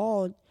can't be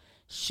all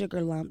sugar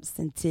lumps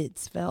and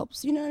tits,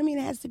 Phelps. You know what I mean?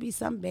 It has to be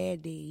some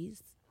bad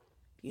days,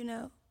 you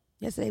know?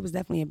 Yesterday was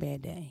definitely a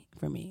bad day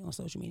for me on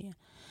social media.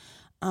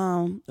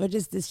 Or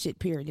just this shit,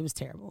 period. It was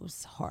terrible. It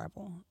was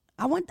horrible.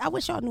 I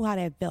wish y'all knew how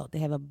that felt to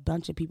have a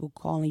bunch of people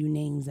calling you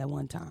names at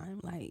one time.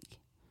 Like,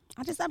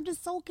 I'm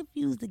just so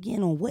confused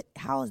again on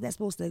how is that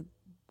supposed to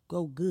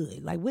go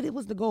good? Like, what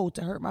was the goal?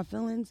 To hurt my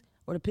feelings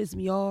or to piss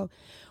me off?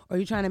 Or are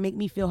you trying to make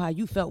me feel how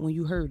you felt when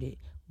you heard it?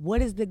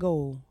 What is the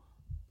goal?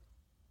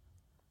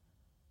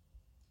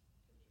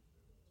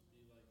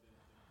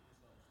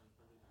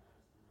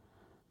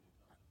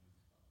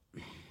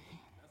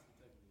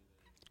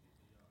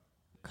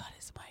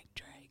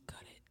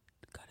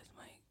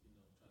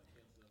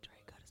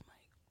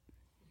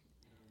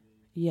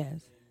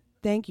 Yes.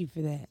 Thank you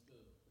for that.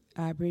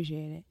 I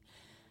appreciate it.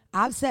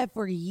 I've said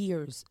for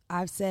years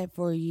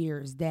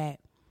that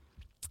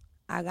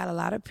I got a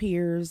lot of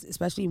peers,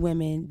 especially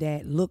women,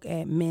 that look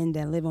at men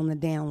that live on the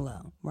down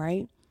low,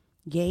 right?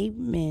 Gay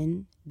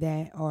men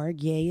that are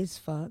gay as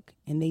fuck,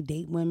 and they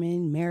date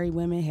women, marry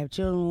women, have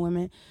children with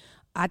women.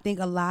 I think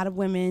a lot of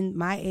women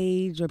my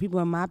age or people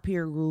in my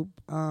peer group,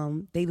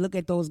 they look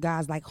at those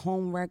guys like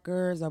home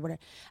wreckers or whatever.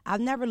 I've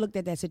never looked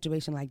at that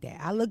situation like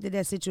that. I looked at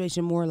that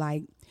situation more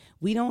like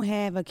we don't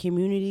have a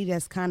community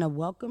that's kind of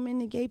welcoming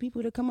the gay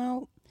people to come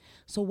out,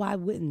 so why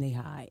wouldn't they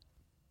hide?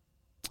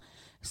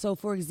 So,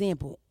 for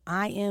example,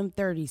 I am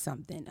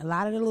 30-something. A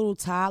lot of the little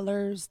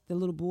toddlers, the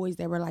little boys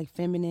that were like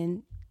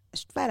feminine,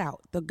 flat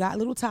out,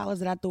 little toddlers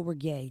that I thought were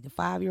gay, the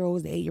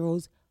 5-year-olds, the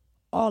 8-year-olds,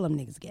 all them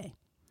niggas gay.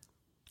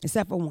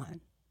 Except for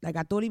one. Like,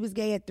 I thought he was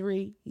gay at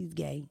 3. He's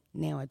gay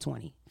now at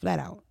 20. Flat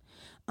out.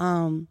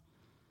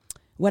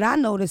 What I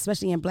noticed,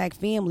 especially in black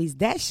families,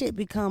 that shit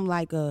become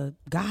like a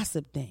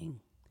gossip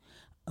thing.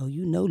 Oh,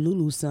 you know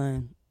Lulu's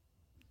son.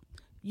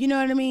 You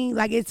know what I mean?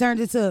 Like, it turned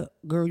into,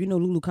 girl, you know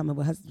Lulu coming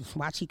with her,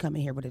 watch he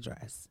coming here with a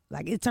dress.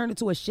 Like, it turned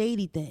into a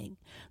shady thing.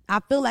 I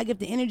feel like if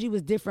the energy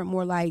was different,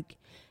 more like,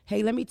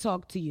 hey, let me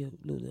talk to you,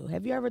 Lulu.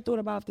 Have you ever thought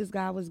about if this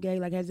guy was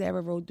gay? Like, has it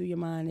ever rolled through your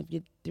mind if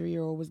your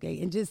 3-year-old was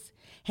gay? And just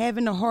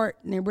having the heart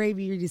and the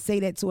bravery to say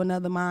that to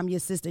another mom,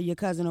 your sister, your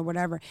cousin, or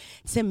whatever.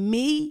 To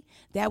me,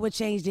 that would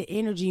change the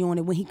energy on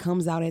it when he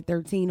comes out at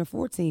 13 or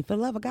 14. For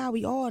the love of God,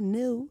 we all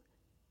knew.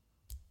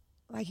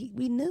 Like,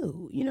 we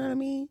knew. You know what I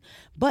mean?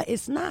 But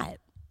it's not.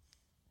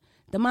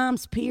 The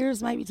mom's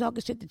peers might be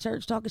talking shit, the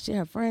church talking shit,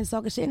 her friends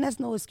talking shit, and that's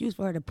no excuse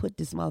for her to put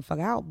this motherfucker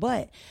out.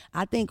 But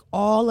I think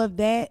all of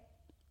that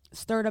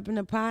stirred up in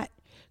the pot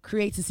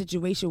creates a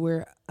situation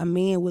where a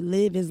man would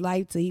live his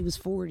life till he was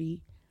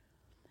 40,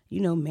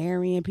 you know,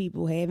 marrying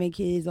people, having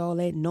kids, all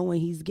that,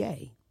 knowing he's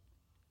gay.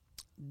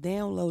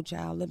 Down low,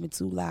 child, living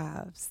 2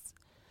 lives.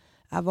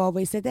 I've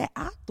always said that.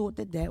 I thought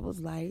that was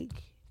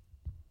like,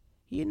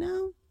 you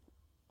know,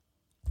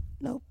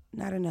 nope,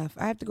 not enough.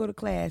 I have to go to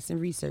class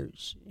and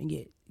research and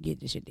get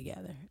this shit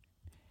together.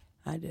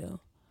 I do.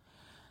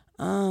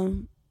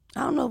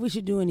 I don't know if we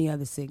should do any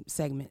other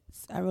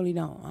segments. I really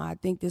don't. I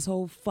think this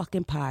whole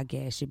fucking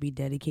podcast should be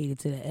dedicated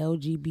to the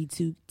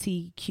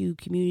LGBTQ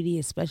community,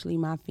 especially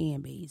my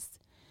fan base.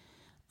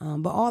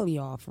 But all of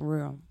y'all, for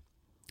real.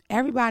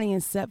 Everybody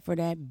except for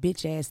that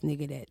bitch ass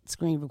nigga that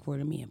screen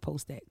recorded me and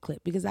post that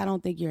clip, because I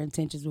don't think your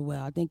intentions were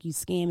well. I think you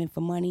scamming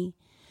for money.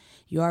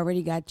 You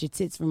already got your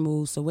tits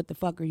removed, so what the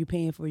fuck are you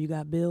paying for? You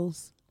got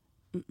bills?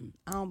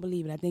 I don't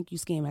believe it. I think you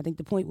scamming. I think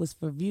the point was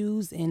for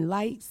views and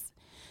likes.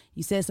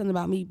 You said something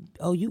about me.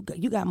 Oh, you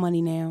got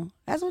money now.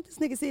 That's what this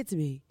nigga said to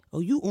me. Oh,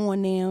 you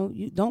on now.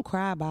 You don't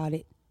cry about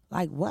it.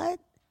 Like, what?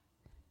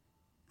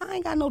 I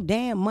ain't got no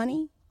damn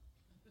money.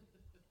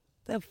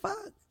 The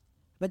fuck?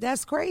 But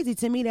that's crazy.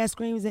 To me, that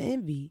screams of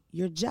envy.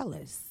 You're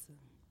jealous.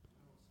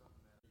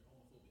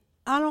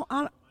 I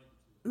don't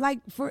like,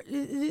 for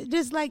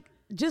just like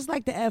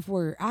the F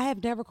word. I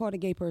have never called a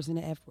gay person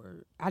the F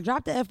word. I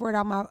dropped the F word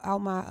out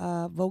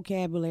my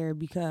vocabulary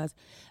because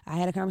I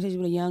had a conversation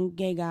with a young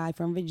gay guy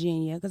from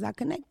Virginia, because I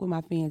connect with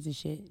my fans and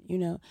shit, you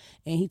know.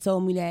 And he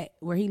told me that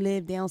where he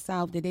lived down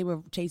south, that they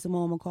would chase him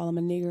home and call him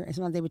a nigger, and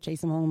sometimes they would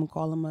chase him home and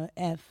call him a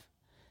F,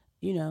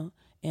 you know.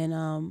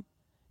 And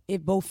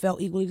it both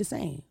felt equally the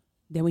same.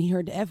 Then when he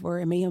heard the F word,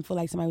 it made him feel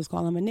like somebody was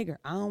calling him a nigger.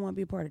 I don't want to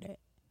be a part of that.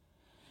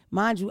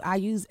 Mind you, I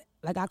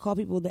call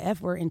people the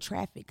F word in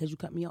traffic because you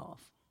cut me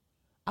off.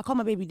 I call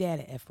my baby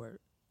dad an F word.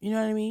 You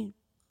know what I mean?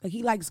 Like,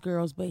 he likes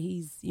girls, but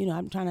he's, you know,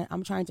 I'm trying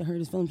to hurt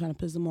his feelings, trying to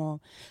piss him off.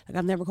 Like,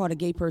 I've never called a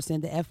gay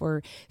person the F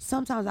word.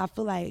 Sometimes I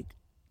feel like,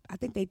 I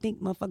think they think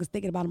motherfuckers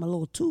thinking about him a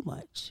little too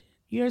much.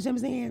 You know what I'm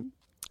saying?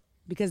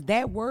 Because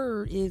that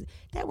word is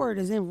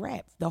in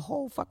rap the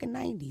whole fucking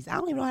 90s. I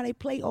don't even know how they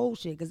play old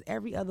shit, because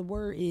every other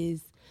word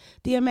is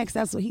DMX.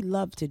 That's what he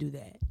loved to do,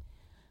 that.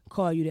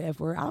 Call you the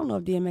F word. I don't know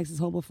if DMX is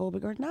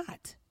homophobic or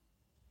not.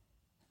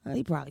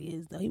 He probably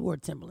is, though. He wore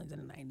Timberlands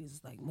in the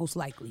 90s, like, most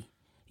likely.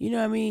 You know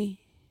what I mean?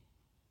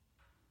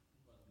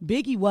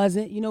 Biggie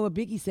wasn't. You know what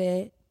Biggie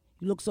said?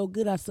 You look so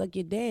good, I suck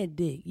your dad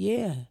dick.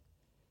 Yeah.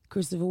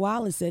 Christopher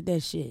Wallace said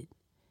that shit.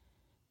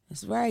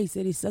 That's right. He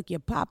said he suck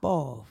your pop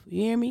off.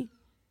 You hear me?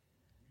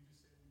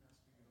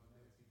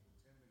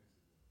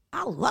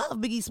 I love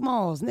Biggie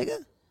Smalls,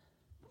 nigga.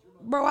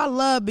 Bro, I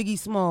love Biggie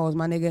Smalls,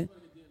 my nigga.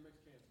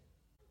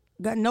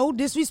 Got no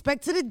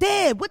disrespect to the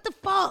dead. What the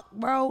fuck,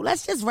 bro?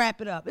 Let's just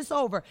wrap it up. It's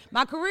over.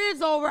 My career's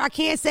over. I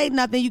can't say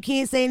nothing. You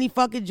can't say any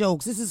fucking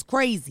jokes. This is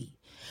crazy.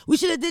 We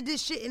should have did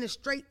this shit in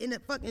a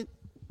fucking,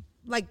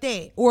 like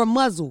that, or a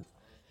muzzle.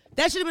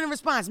 That should have been a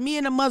response. Me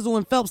and a muzzle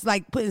and Phelps,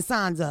 like, putting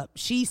signs up.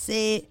 She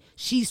said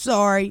she's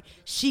sorry.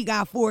 She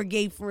got 4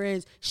 gay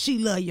friends. She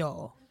love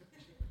y'all.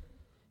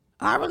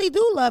 I really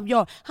do love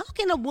y'all. How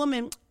can a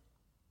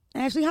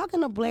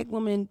black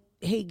woman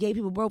hate gay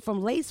people, bro?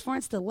 From lace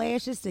fronts to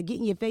lashes to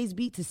getting your face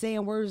beat to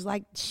saying words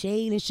like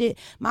shade and shit.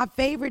 My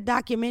favorite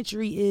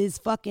documentary is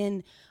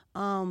fucking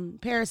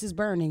Paris is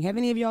Burning. Have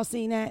any of y'all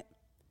seen that?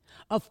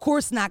 Of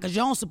course not, because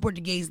y'all don't support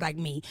the gays like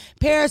me.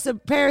 Paris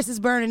is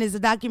Burning is a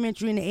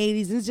documentary in the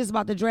 80s, and it's just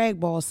about the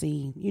drag ball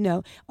scene, you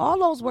know. All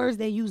those words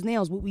they use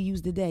now is what we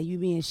use today. You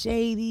being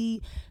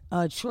shady,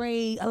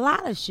 trade, a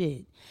lot of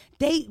shit.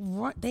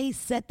 They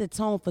set the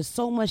tone for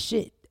so much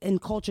shit in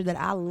culture that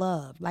I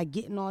love, like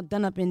getting all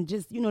done up and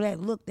just, you know,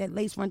 that look, that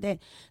lace front,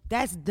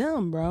 that's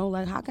dumb, bro.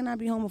 Like, how can I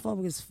be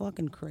homophobic? It's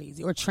fucking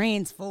crazy. Or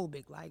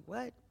transphobic. Like,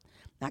 what?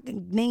 I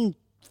can name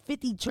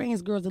 50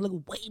 trans girls that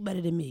look way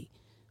better than me.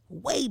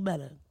 Way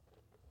better.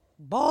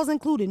 Balls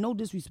included, no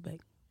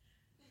disrespect.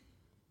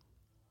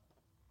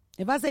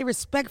 If I say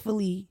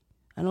respectfully,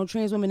 I know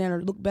trans women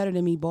that look better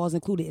than me, balls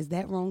included, is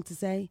that wrong to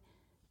say?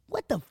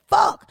 What the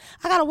fuck?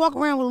 I gotta walk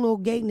around with a little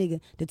gay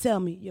nigga to tell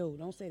me, yo,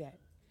 don't say that.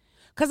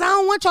 Because I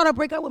don't want y'all to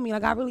break up with me.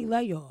 Like, I really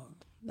love y'all.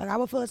 Like, I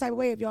would feel the type of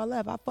way if y'all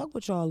left. I fuck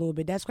with y'all a little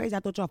bit. That's crazy.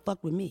 I thought y'all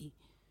fucked with me.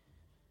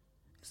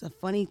 It's a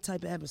funny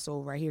type of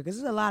episode right here,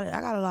 because I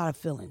got a lot of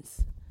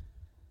feelings.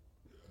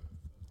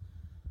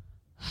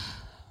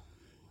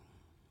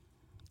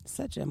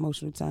 Such an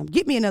emotional time.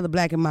 Get me another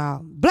Black and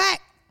Mild.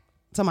 Black!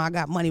 Tell me I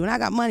got money. When I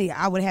got money,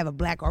 I would have a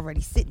black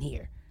already sitting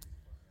here.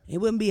 It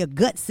wouldn't be a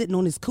gut sitting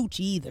on his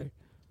coochie either.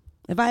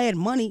 If I had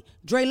money,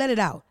 Dre, let it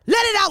out.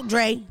 Let it out,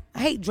 Dre. I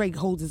hate Dre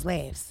holds his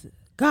laughs.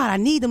 God, I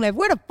need them laughs.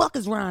 Where the fuck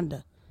is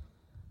Rhonda?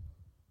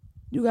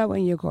 You got one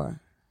in your car.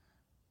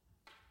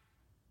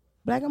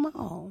 Black and Mild.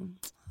 Oh,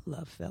 I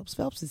love Phelps.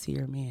 Phelps is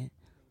here, man.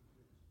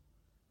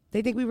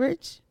 They think we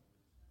rich?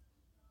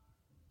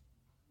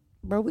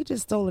 Bro, we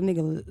just stole a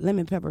nigga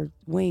lemon pepper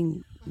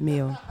wing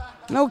meal.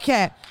 No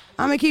cap.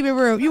 I'm going to keep it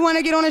real. You want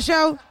to get on the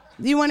show?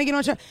 You want to get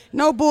on the show?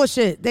 No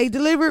bullshit. They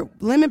delivered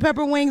lemon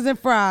pepper wings and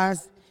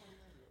fries.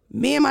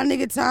 Me and my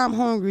nigga Tom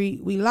hungry.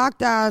 We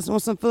locked eyes on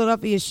some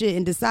Philadelphia shit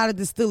and decided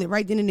to steal it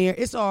right then and there.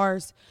 It's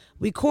ours.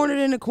 We cornered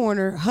in the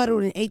corner,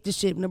 huddled, and ate the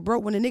shit. When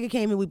the nigga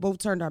came in, we both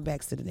turned our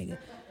backs to the nigga.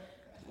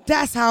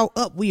 That's how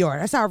up we are.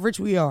 That's how rich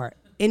we are.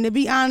 And to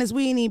be honest,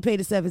 we ain't even pay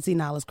the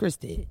 $17. Chris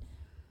did.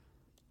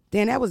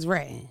 Then that was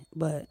ratting.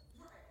 But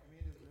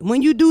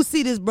when you do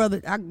see this,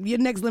 brother, your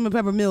next lemon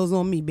pepper meal is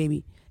on me,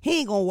 baby. He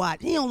ain't gonna watch.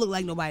 He don't look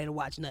like nobody to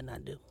watch nothing I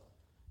do.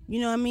 You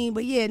know what I mean?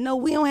 But yeah, no,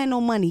 we don't have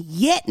no money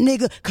yet,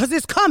 nigga, because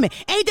it's coming.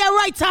 Ain't that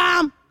right,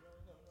 Tom?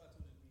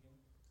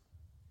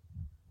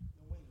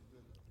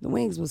 The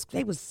wings was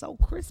so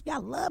crispy. I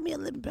love me a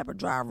lemon pepper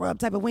dry rub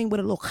type of wing with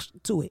a little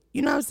to it.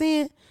 You know what I'm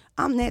saying?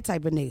 I'm that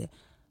type of nigga.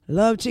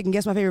 Love chicken.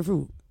 Guess my favorite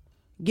fruit?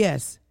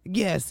 Guess.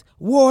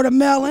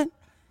 Watermelon.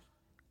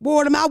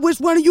 I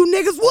wish one of you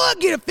niggas would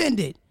get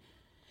offended.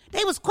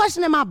 They was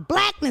questioning my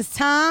blackness,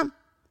 Tom.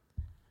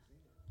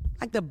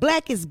 Like the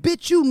blackest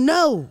bitch you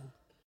know.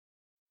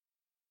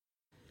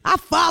 I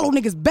follow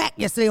niggas back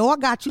yesterday. Oh, I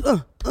got you.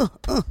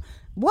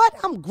 What?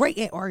 I'm great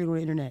at arguing on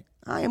the internet.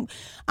 I'm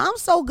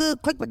so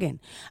good. Click again.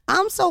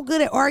 I'm so good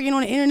at arguing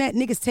on the internet.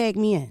 Niggas tag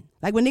me in.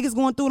 Like when niggas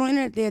going through it on the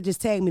internet, they'll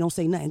just tag me. Don't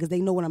say nothing because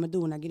they know what I'm gonna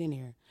do when I get in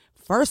there.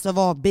 First of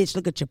all, bitch,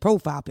 look at your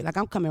profile pic. Like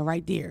I'm coming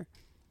right there.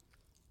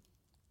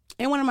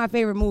 And one of my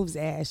favorite moves,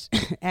 Ash,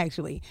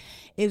 actually,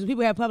 is when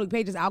people have public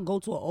pages. I'll go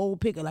to an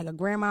old picture like a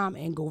grandma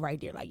and go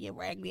right there. Like, yeah,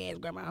 raggedy ass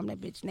grandma. I'm that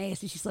bitch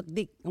nasty. She sucked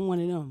dick. I'm one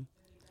of them.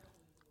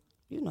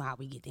 You know how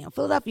we get down.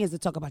 Philadelphians to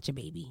talk about your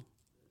baby.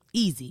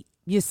 Easy.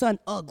 Your son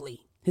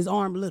ugly. His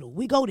arm little.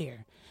 We go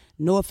there.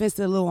 No offense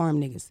to the little arm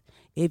niggas.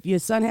 If your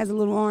son has a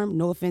little arm,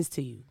 no offense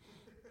to you.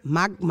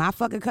 My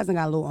fucking cousin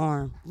got a little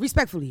arm.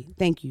 Respectfully,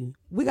 thank you.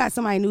 We got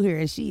somebody new here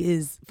and she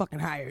is fucking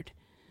hired.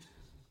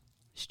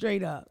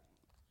 Straight up.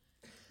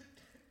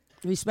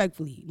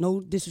 Respectfully. No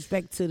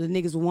disrespect to the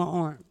niggas with one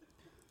arm.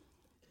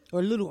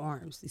 Or little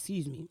arms,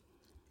 excuse me.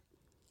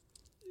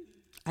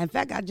 In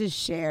fact, I just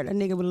shared a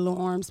nigga with a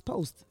little arms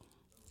post.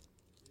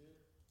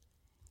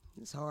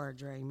 It's hard,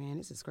 Dre, man.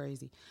 This is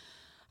crazy.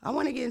 I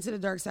want to get into the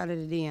dark side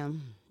of the DM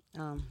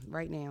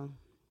right now.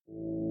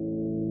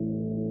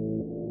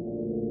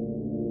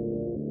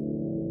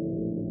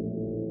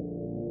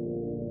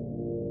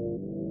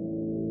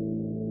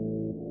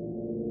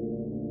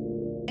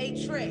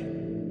 Hey, Trey,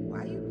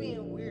 why you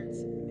being weird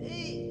to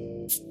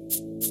me?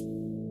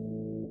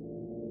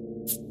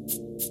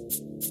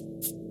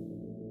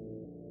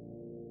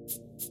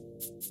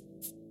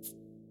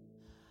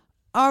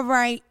 All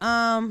right,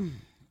 I'm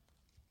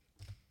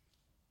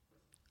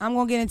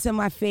going to get into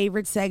my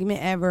favorite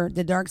segment ever,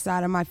 the dark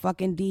side of my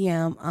fucking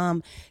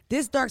DM.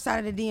 This dark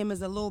side of the DM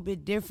is a little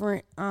bit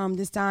different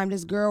this time.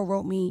 This girl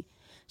wrote me.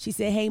 She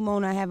said, hey,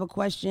 Mona, I have a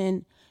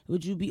question.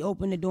 Would you be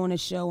open to doing a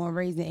show on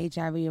raising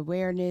HIV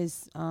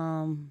awareness?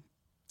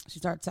 She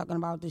started talking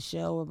about the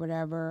show or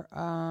whatever.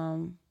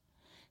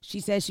 She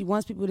said she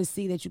wants people to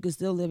see that you can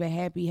still live a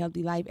happy,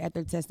 healthy life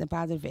after testing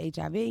positive for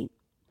HIV.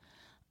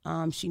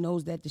 She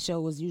knows that the show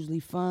was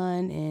usually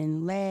fun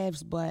and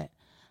laughs, but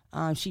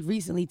she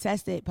recently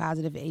tested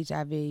positive for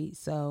HIV,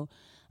 so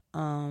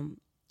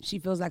she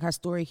feels like her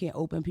story can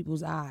open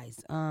people's eyes.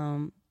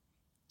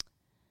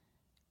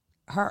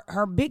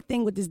 Her big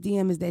thing with this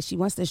DM is that she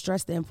wants to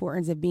stress the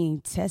importance of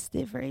being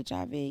tested for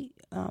HIV. I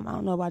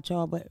don't know about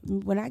y'all, but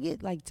when I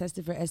get like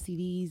tested for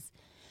STDs,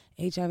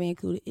 HIV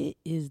included, it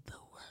is the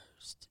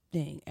worst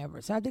thing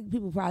ever. So I think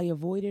people probably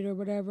avoid it or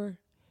whatever,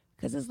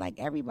 because it's like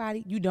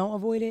everybody, you don't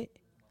avoid it.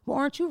 Well,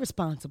 aren't you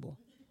responsible?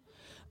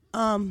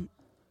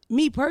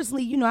 Me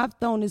personally, you know, I've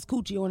thrown this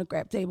coochie on the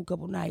crap table a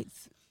couple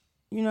nights.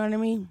 You know what I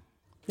mean?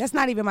 That's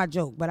not even my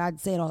joke, but I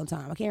say it all the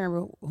time. I can't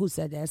remember who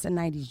said that. It's a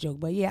 90s joke.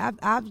 But yeah,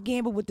 I've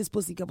gambled with this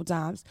pussy a couple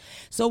times.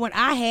 So when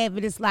I have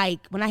it, it's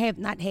like, when I have,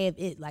 not have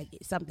it like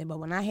something, but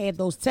when I have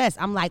those tests,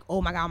 I'm like,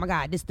 oh my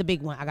God, this is the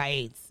big one. I got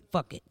AIDS.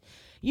 Fuck it.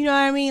 You know what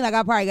I mean? Like,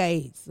 I probably got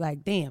AIDS.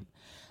 Like, damn.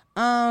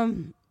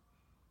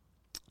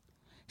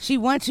 She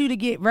wants you to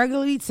get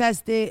regularly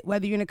tested,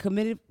 whether you're in a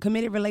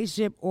committed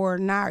relationship or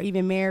not, or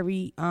even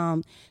married.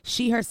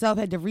 She herself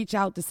had to reach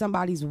out to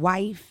somebody's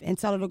wife and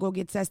tell her to go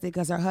get tested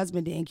because her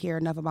husband didn't care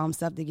enough about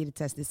himself to get it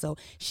tested. So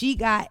she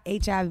got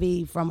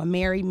HIV from a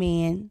married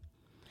man.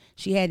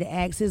 She had to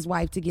ask his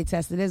wife to get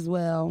tested as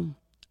well.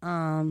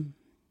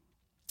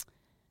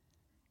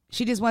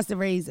 She just wants to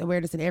raise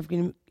awareness in the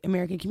African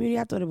American community.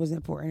 I thought it was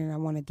important, and I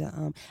wanted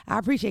to. I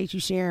appreciate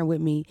you sharing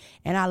with me,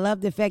 and I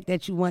love the fact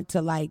that you want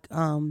to like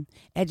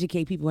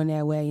educate people in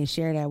that way and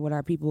share that with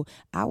our people.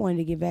 I wanted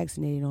to get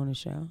vaccinated on the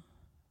show.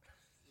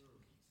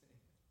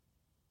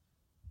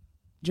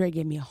 Dre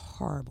gave me a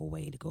horrible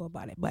way to go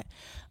about it, but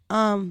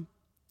I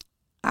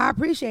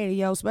appreciate it,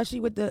 yo, especially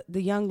with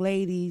the young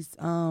ladies.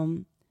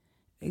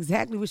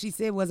 Exactly what she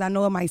said was, I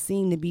know it might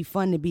seem to be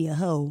fun to be a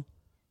hoe.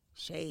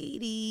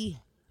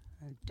 Shady.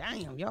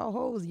 Damn, y'all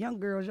hoes, young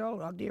girls,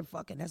 y'all out there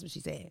fucking. That's what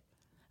she said.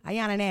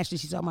 Ayanna and Ashley,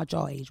 she's talking about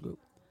y'all age group.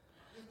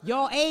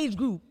 Y'all age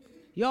group.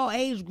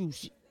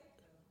 There's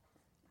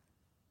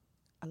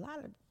a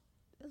lot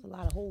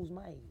of hoes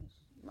my age.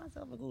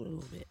 Myself included a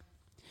little bit.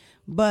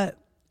 But,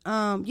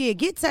 yeah,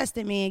 get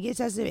tested, man. Get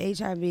tested with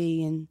HIV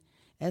and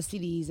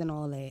STDs and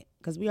all that.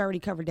 Because we already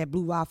covered that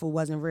Blue Waffle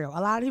wasn't real. A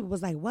lot of people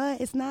was like,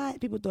 what? It's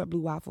not? People thought Blue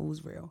Waffle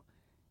was real.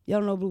 Y'all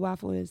don't know what Blue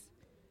Waffle is?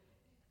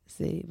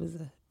 See, it was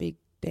a big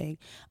thing.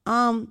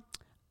 I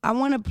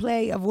want to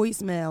play a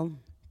voicemail.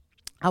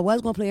 I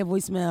was going to play a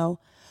voicemail,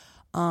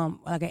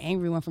 like an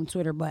angry one from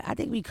Twitter, but I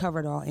think we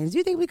covered all ends. Do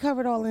you think we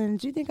covered all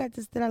ends? Do you think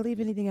did I leave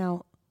anything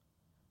out?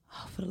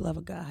 Oh, for the love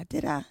of God,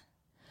 did I?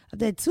 I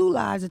did 2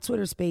 lives, a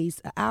Twitter space,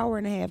 an hour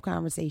and a half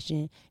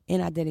conversation,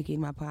 and I dedicated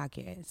my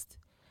podcast.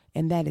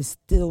 And that is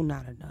still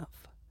not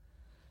enough.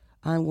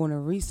 I'm going to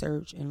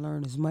research and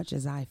learn as much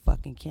as I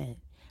fucking can.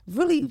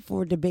 Really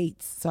for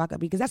debates. So I could,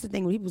 because that's the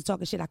thing, when people was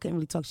talking shit, I couldn't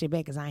really talk shit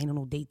back because I ain't on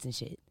no dates and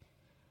shit.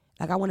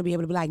 Like, I want to be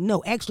able to be like,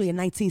 no, actually in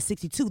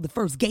 1962, the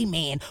first gay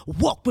man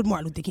walked with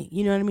Martin Luther King.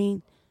 You know what I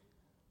mean?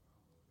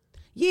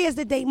 Yeah, it's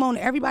the date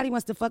moment. Everybody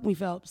wants to fuck me,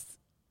 Phelps.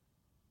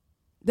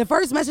 The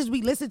first message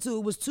we listened to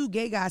was 2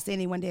 gay guys saying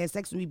they wanted to have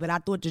sex with me, but I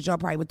thought that y'all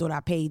probably would thought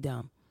I paid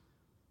them.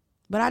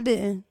 But I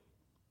didn't.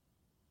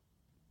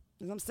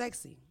 Because I'm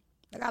sexy.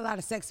 I got a lot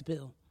of sex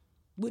appeal.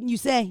 Wouldn't you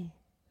say?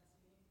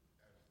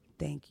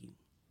 Thank you.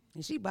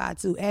 And she bi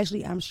too.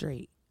 Ashley, I'm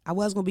straight. I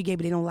was going to be gay,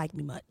 but they don't like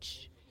me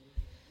much.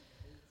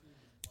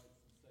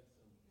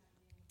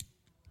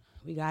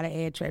 We got to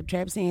add Trap.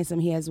 Trap's handsome.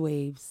 He has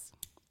waves.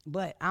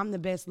 But I'm the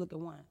best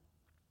looking one.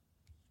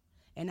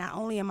 And not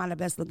only am I the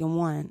best looking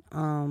one,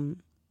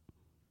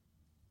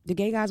 the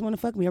gay guys want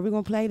to fuck me. Are we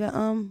going to play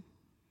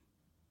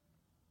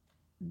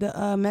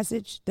the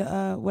message,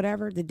 the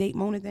whatever, the date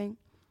moment thing?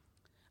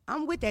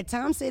 I'm with that.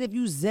 Tom said if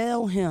you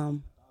Zelle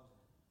him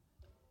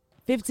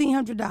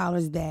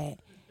 $1,500 that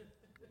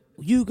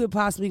you could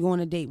possibly go on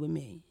a date with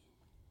me.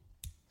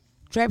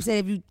 Trap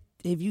said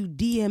if you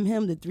DM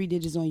him the 3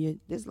 digits on your,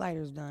 this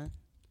lighter's done.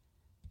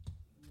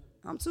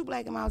 I'm too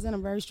black and miles and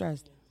I'm very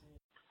stressed.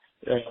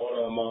 Yeah,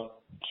 what up, man?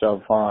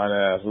 Shut fine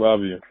ass, love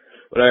you.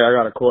 But hey, I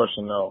got a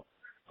question though.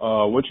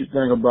 What you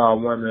think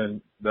about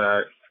women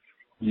that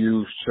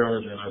use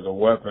children as a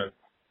weapon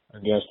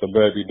against the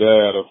baby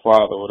dad or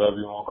father, whatever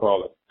you want to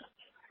call it?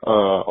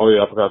 Oh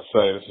yeah, I forgot to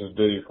say, this is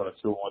D from the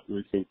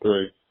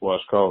 21323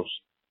 West Coast.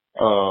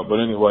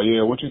 But anyway,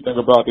 yeah, what you think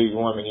about these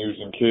women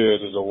using kids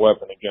as a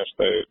weapon against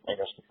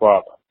the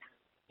father?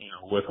 You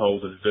know,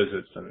 withholding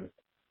visits and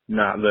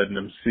not letting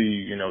them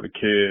see, you know, the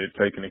kid,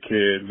 taking the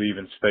kid,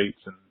 leaving states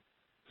and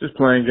just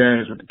playing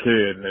games with the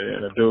kid,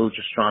 and the dude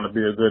just trying to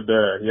be a good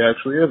dad. He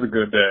actually is a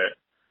good dad,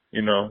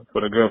 you know, for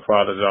the good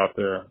fathers out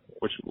there.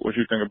 What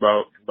you think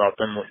about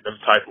them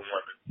type of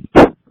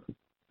women?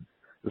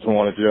 Just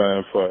wanted your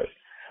input.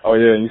 Oh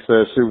yeah, you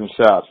said shooting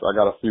shots. I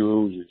got a few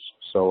Uzis,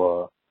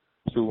 so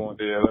shoot one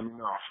there. Let me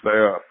know.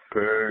 Stay up.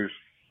 Peace.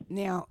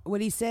 Now,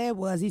 what he said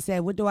was,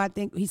 what do I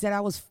think? He said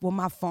I was for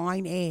my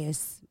fine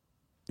ass.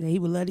 That he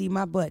would love to eat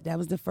my butt. That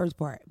was the first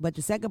part. But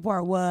the second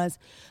part was,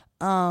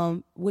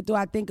 what do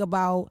I think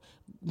about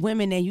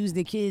women that use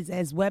their kids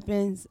as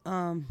weapons?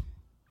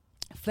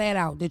 Flat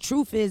out. The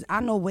truth is,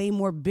 I know way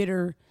more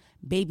bitter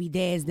baby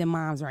dads than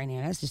moms right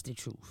now. That's just the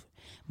truth.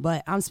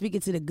 But I'm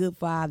speaking to the good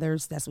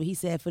fathers. That's what he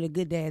said for the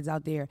good dads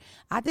out there.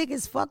 I think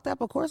it's fucked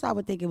up. Of course, I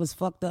would think it was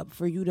fucked up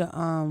for you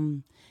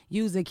to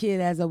use a kid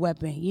as a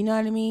weapon. You know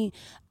what I mean?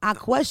 I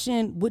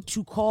question what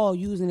you call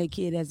using a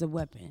kid as a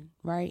weapon,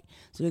 right?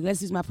 So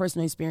let's use my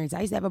personal experience. I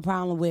used to have a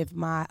problem with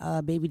my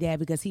baby dad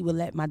because he would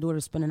let my daughter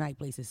spend the night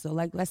places. So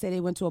like, let's say they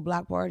went to a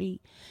block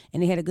party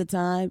and they had a good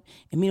time.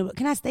 And me,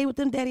 can I stay with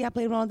them, Daddy? I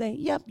played them all day.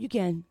 Yep, you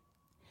can.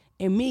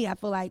 And me, I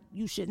feel like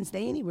you shouldn't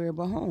stay anywhere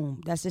but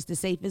home. That's just the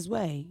safest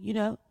way, you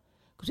know?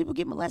 Because people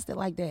get molested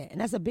like that.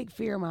 And that's a big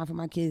fear of mine for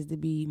my kids to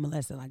be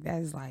molested like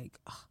that. Is like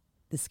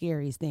the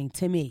scariest thing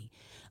to me.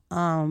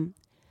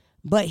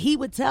 But he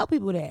would tell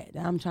people that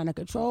I'm trying to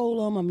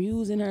control them, I'm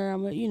using her,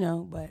 you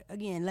know. But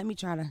again, let me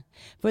try to,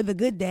 for the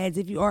good dads,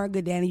 if you are a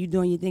good dad and you're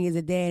doing your thing as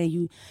a dad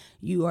and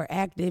you are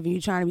active and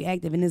you're trying to be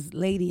active and this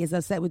lady is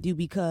upset with you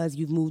because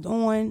you've moved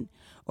on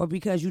or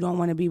because you don't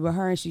want to be with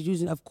her and she's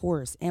using, of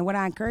course. And what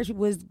I encourage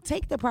people is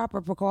take the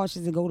proper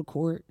precautions and go to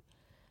court.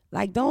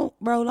 Like, don't,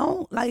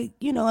 like,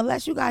 you know,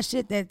 unless you got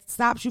shit that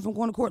stops you from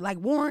going to court, like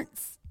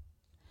warrants.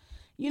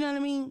 You know what I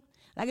mean?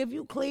 Like, if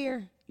you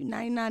clear, you're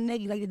 99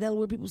 negative, like the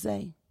Delaware people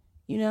say.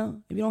 You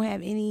know, if you don't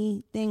have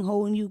anything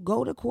holding you,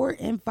 go to court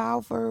and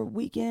file for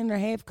weekend or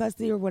half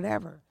custody or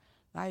whatever.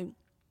 Like,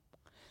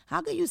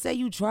 how can you say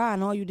you tried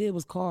and all you did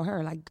was call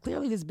her? Like,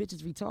 clearly this bitch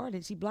is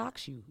retarded. She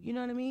blocks you. You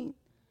know what I mean?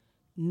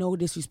 No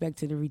disrespect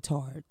to the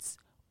retards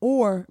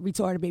or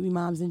retarded baby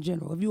moms in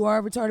general. If you are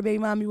a retarded baby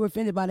mom, you were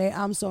offended by that,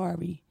 I'm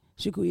sorry,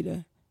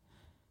 Shaquita.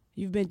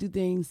 You've been through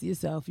things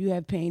yourself. You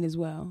have pain as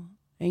well.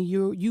 And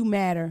you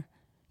matter.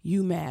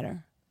 You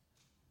matter.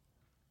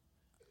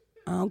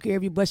 I don't care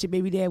if you bust your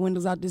baby dad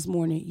windows out this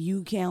morning.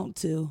 You count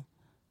too.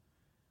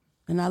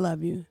 And I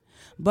love you.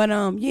 But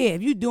yeah,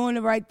 if you're doing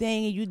the right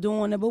thing and you're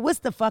doing it, but what's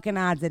the fucking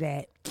odds of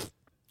that?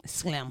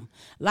 Slim.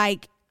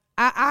 Like,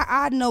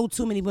 I know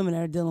too many women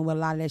that are dealing with a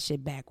lot of that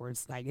shit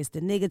backwards. Like, it's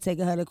the nigga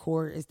taking her to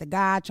court. It's the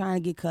guy trying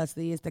to get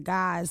custody. It's the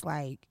guys,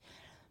 like,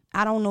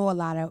 I don't know a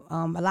lot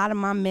of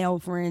my male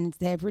friends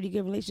that have pretty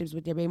good relationships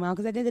with their baby mom.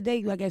 Because at the end of the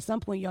day, like, at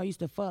some point, y'all used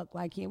to fuck.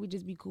 Like, can't we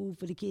just be cool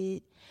for the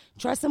kid?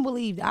 Trust and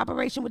believe. The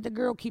operation with the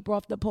girl, keep her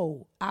off the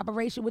pole.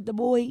 Operation with the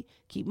boy,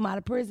 keep him out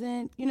of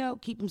prison. You know,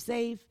 keep him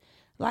safe.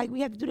 Like,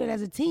 we have to do that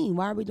as a team.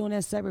 Why are we doing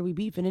that separate? We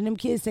beefing. And them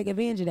kids take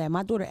advantage of that.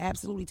 My daughter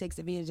absolutely takes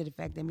advantage of the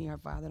fact that me and her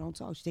father don't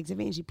talk. She takes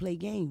advantage. She play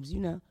games, you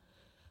know.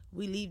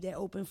 We leave that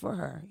open for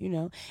her, you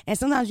know. And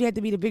sometimes you have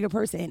to be the bigger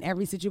person in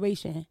every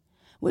situation.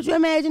 Would you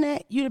imagine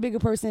that? You're the bigger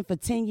person for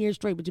 10 years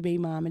straight with your baby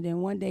mom, and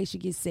then one day she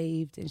gets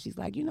saved, and she's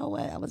like, you know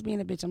what? I was being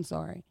a bitch. I'm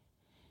sorry.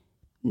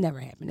 Never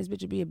happened. This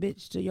bitch will be a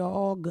bitch till y'all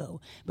all go.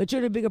 But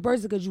you're the bigger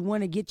person because you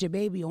want to get your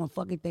baby on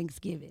fucking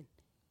Thanksgiving.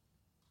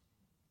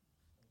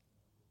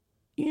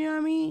 You know what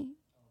I mean?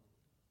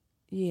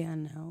 Yeah, I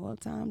know. Well,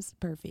 time's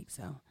perfect,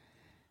 so,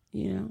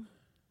 you know.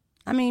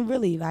 I mean,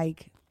 really,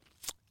 like,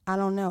 I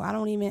don't know.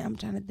 I'm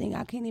trying to think.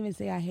 I can't even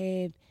say I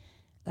have,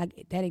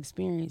 like, that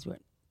experience where,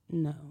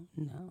 no,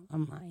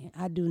 I'm lying.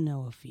 I do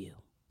know a few.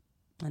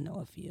 I know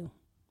a few.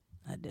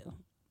 I do.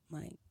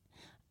 Like,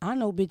 I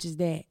know bitches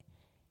that,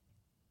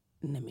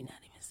 let me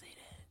not even say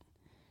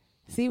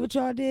that. See what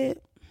y'all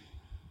did?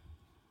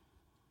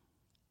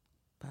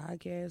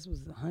 Podcast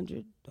was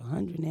 100,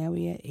 now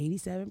we at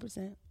 87%.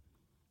 It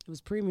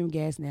was premium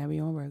gas, now we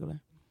on regular.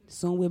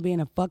 Soon we'll be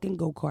in a fucking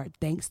go-kart,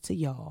 thanks to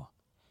y'all.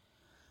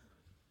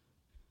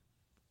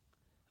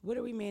 What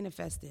are we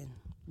manifesting?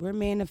 We're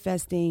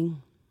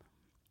manifesting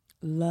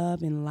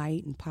love and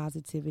light and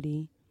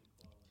positivity,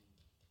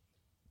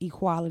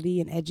 equality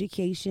and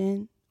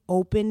education,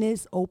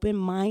 openness,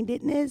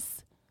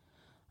 open-mindedness,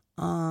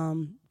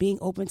 being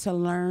open to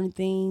learn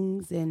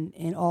things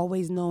and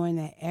always knowing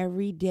that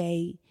every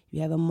day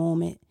you have a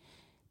moment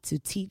to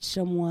teach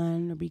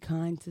someone or be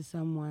kind to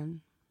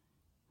someone.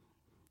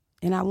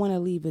 And I want to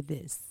leave with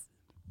this.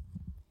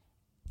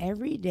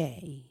 Every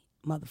day,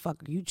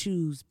 motherfucker, you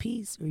choose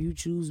peace or you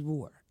choose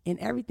war in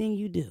everything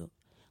you do.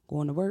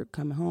 Going to work,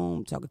 coming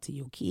home, talking to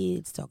your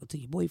kids, talking to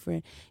your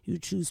boyfriend. You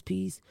choose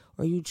peace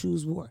or you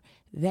choose war.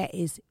 That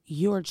is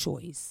your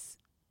choice.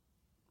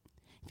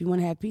 If you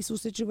want to have peaceful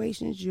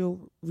situations,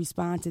 you'll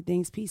respond to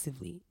things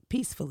peacefully.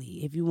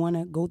 If you want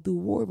to go through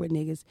war with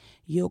niggas,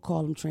 you'll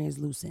call them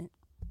translucent.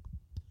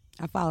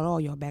 I followed all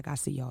y'all back. I'll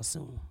see y'all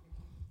soon.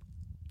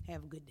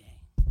 Have a good day.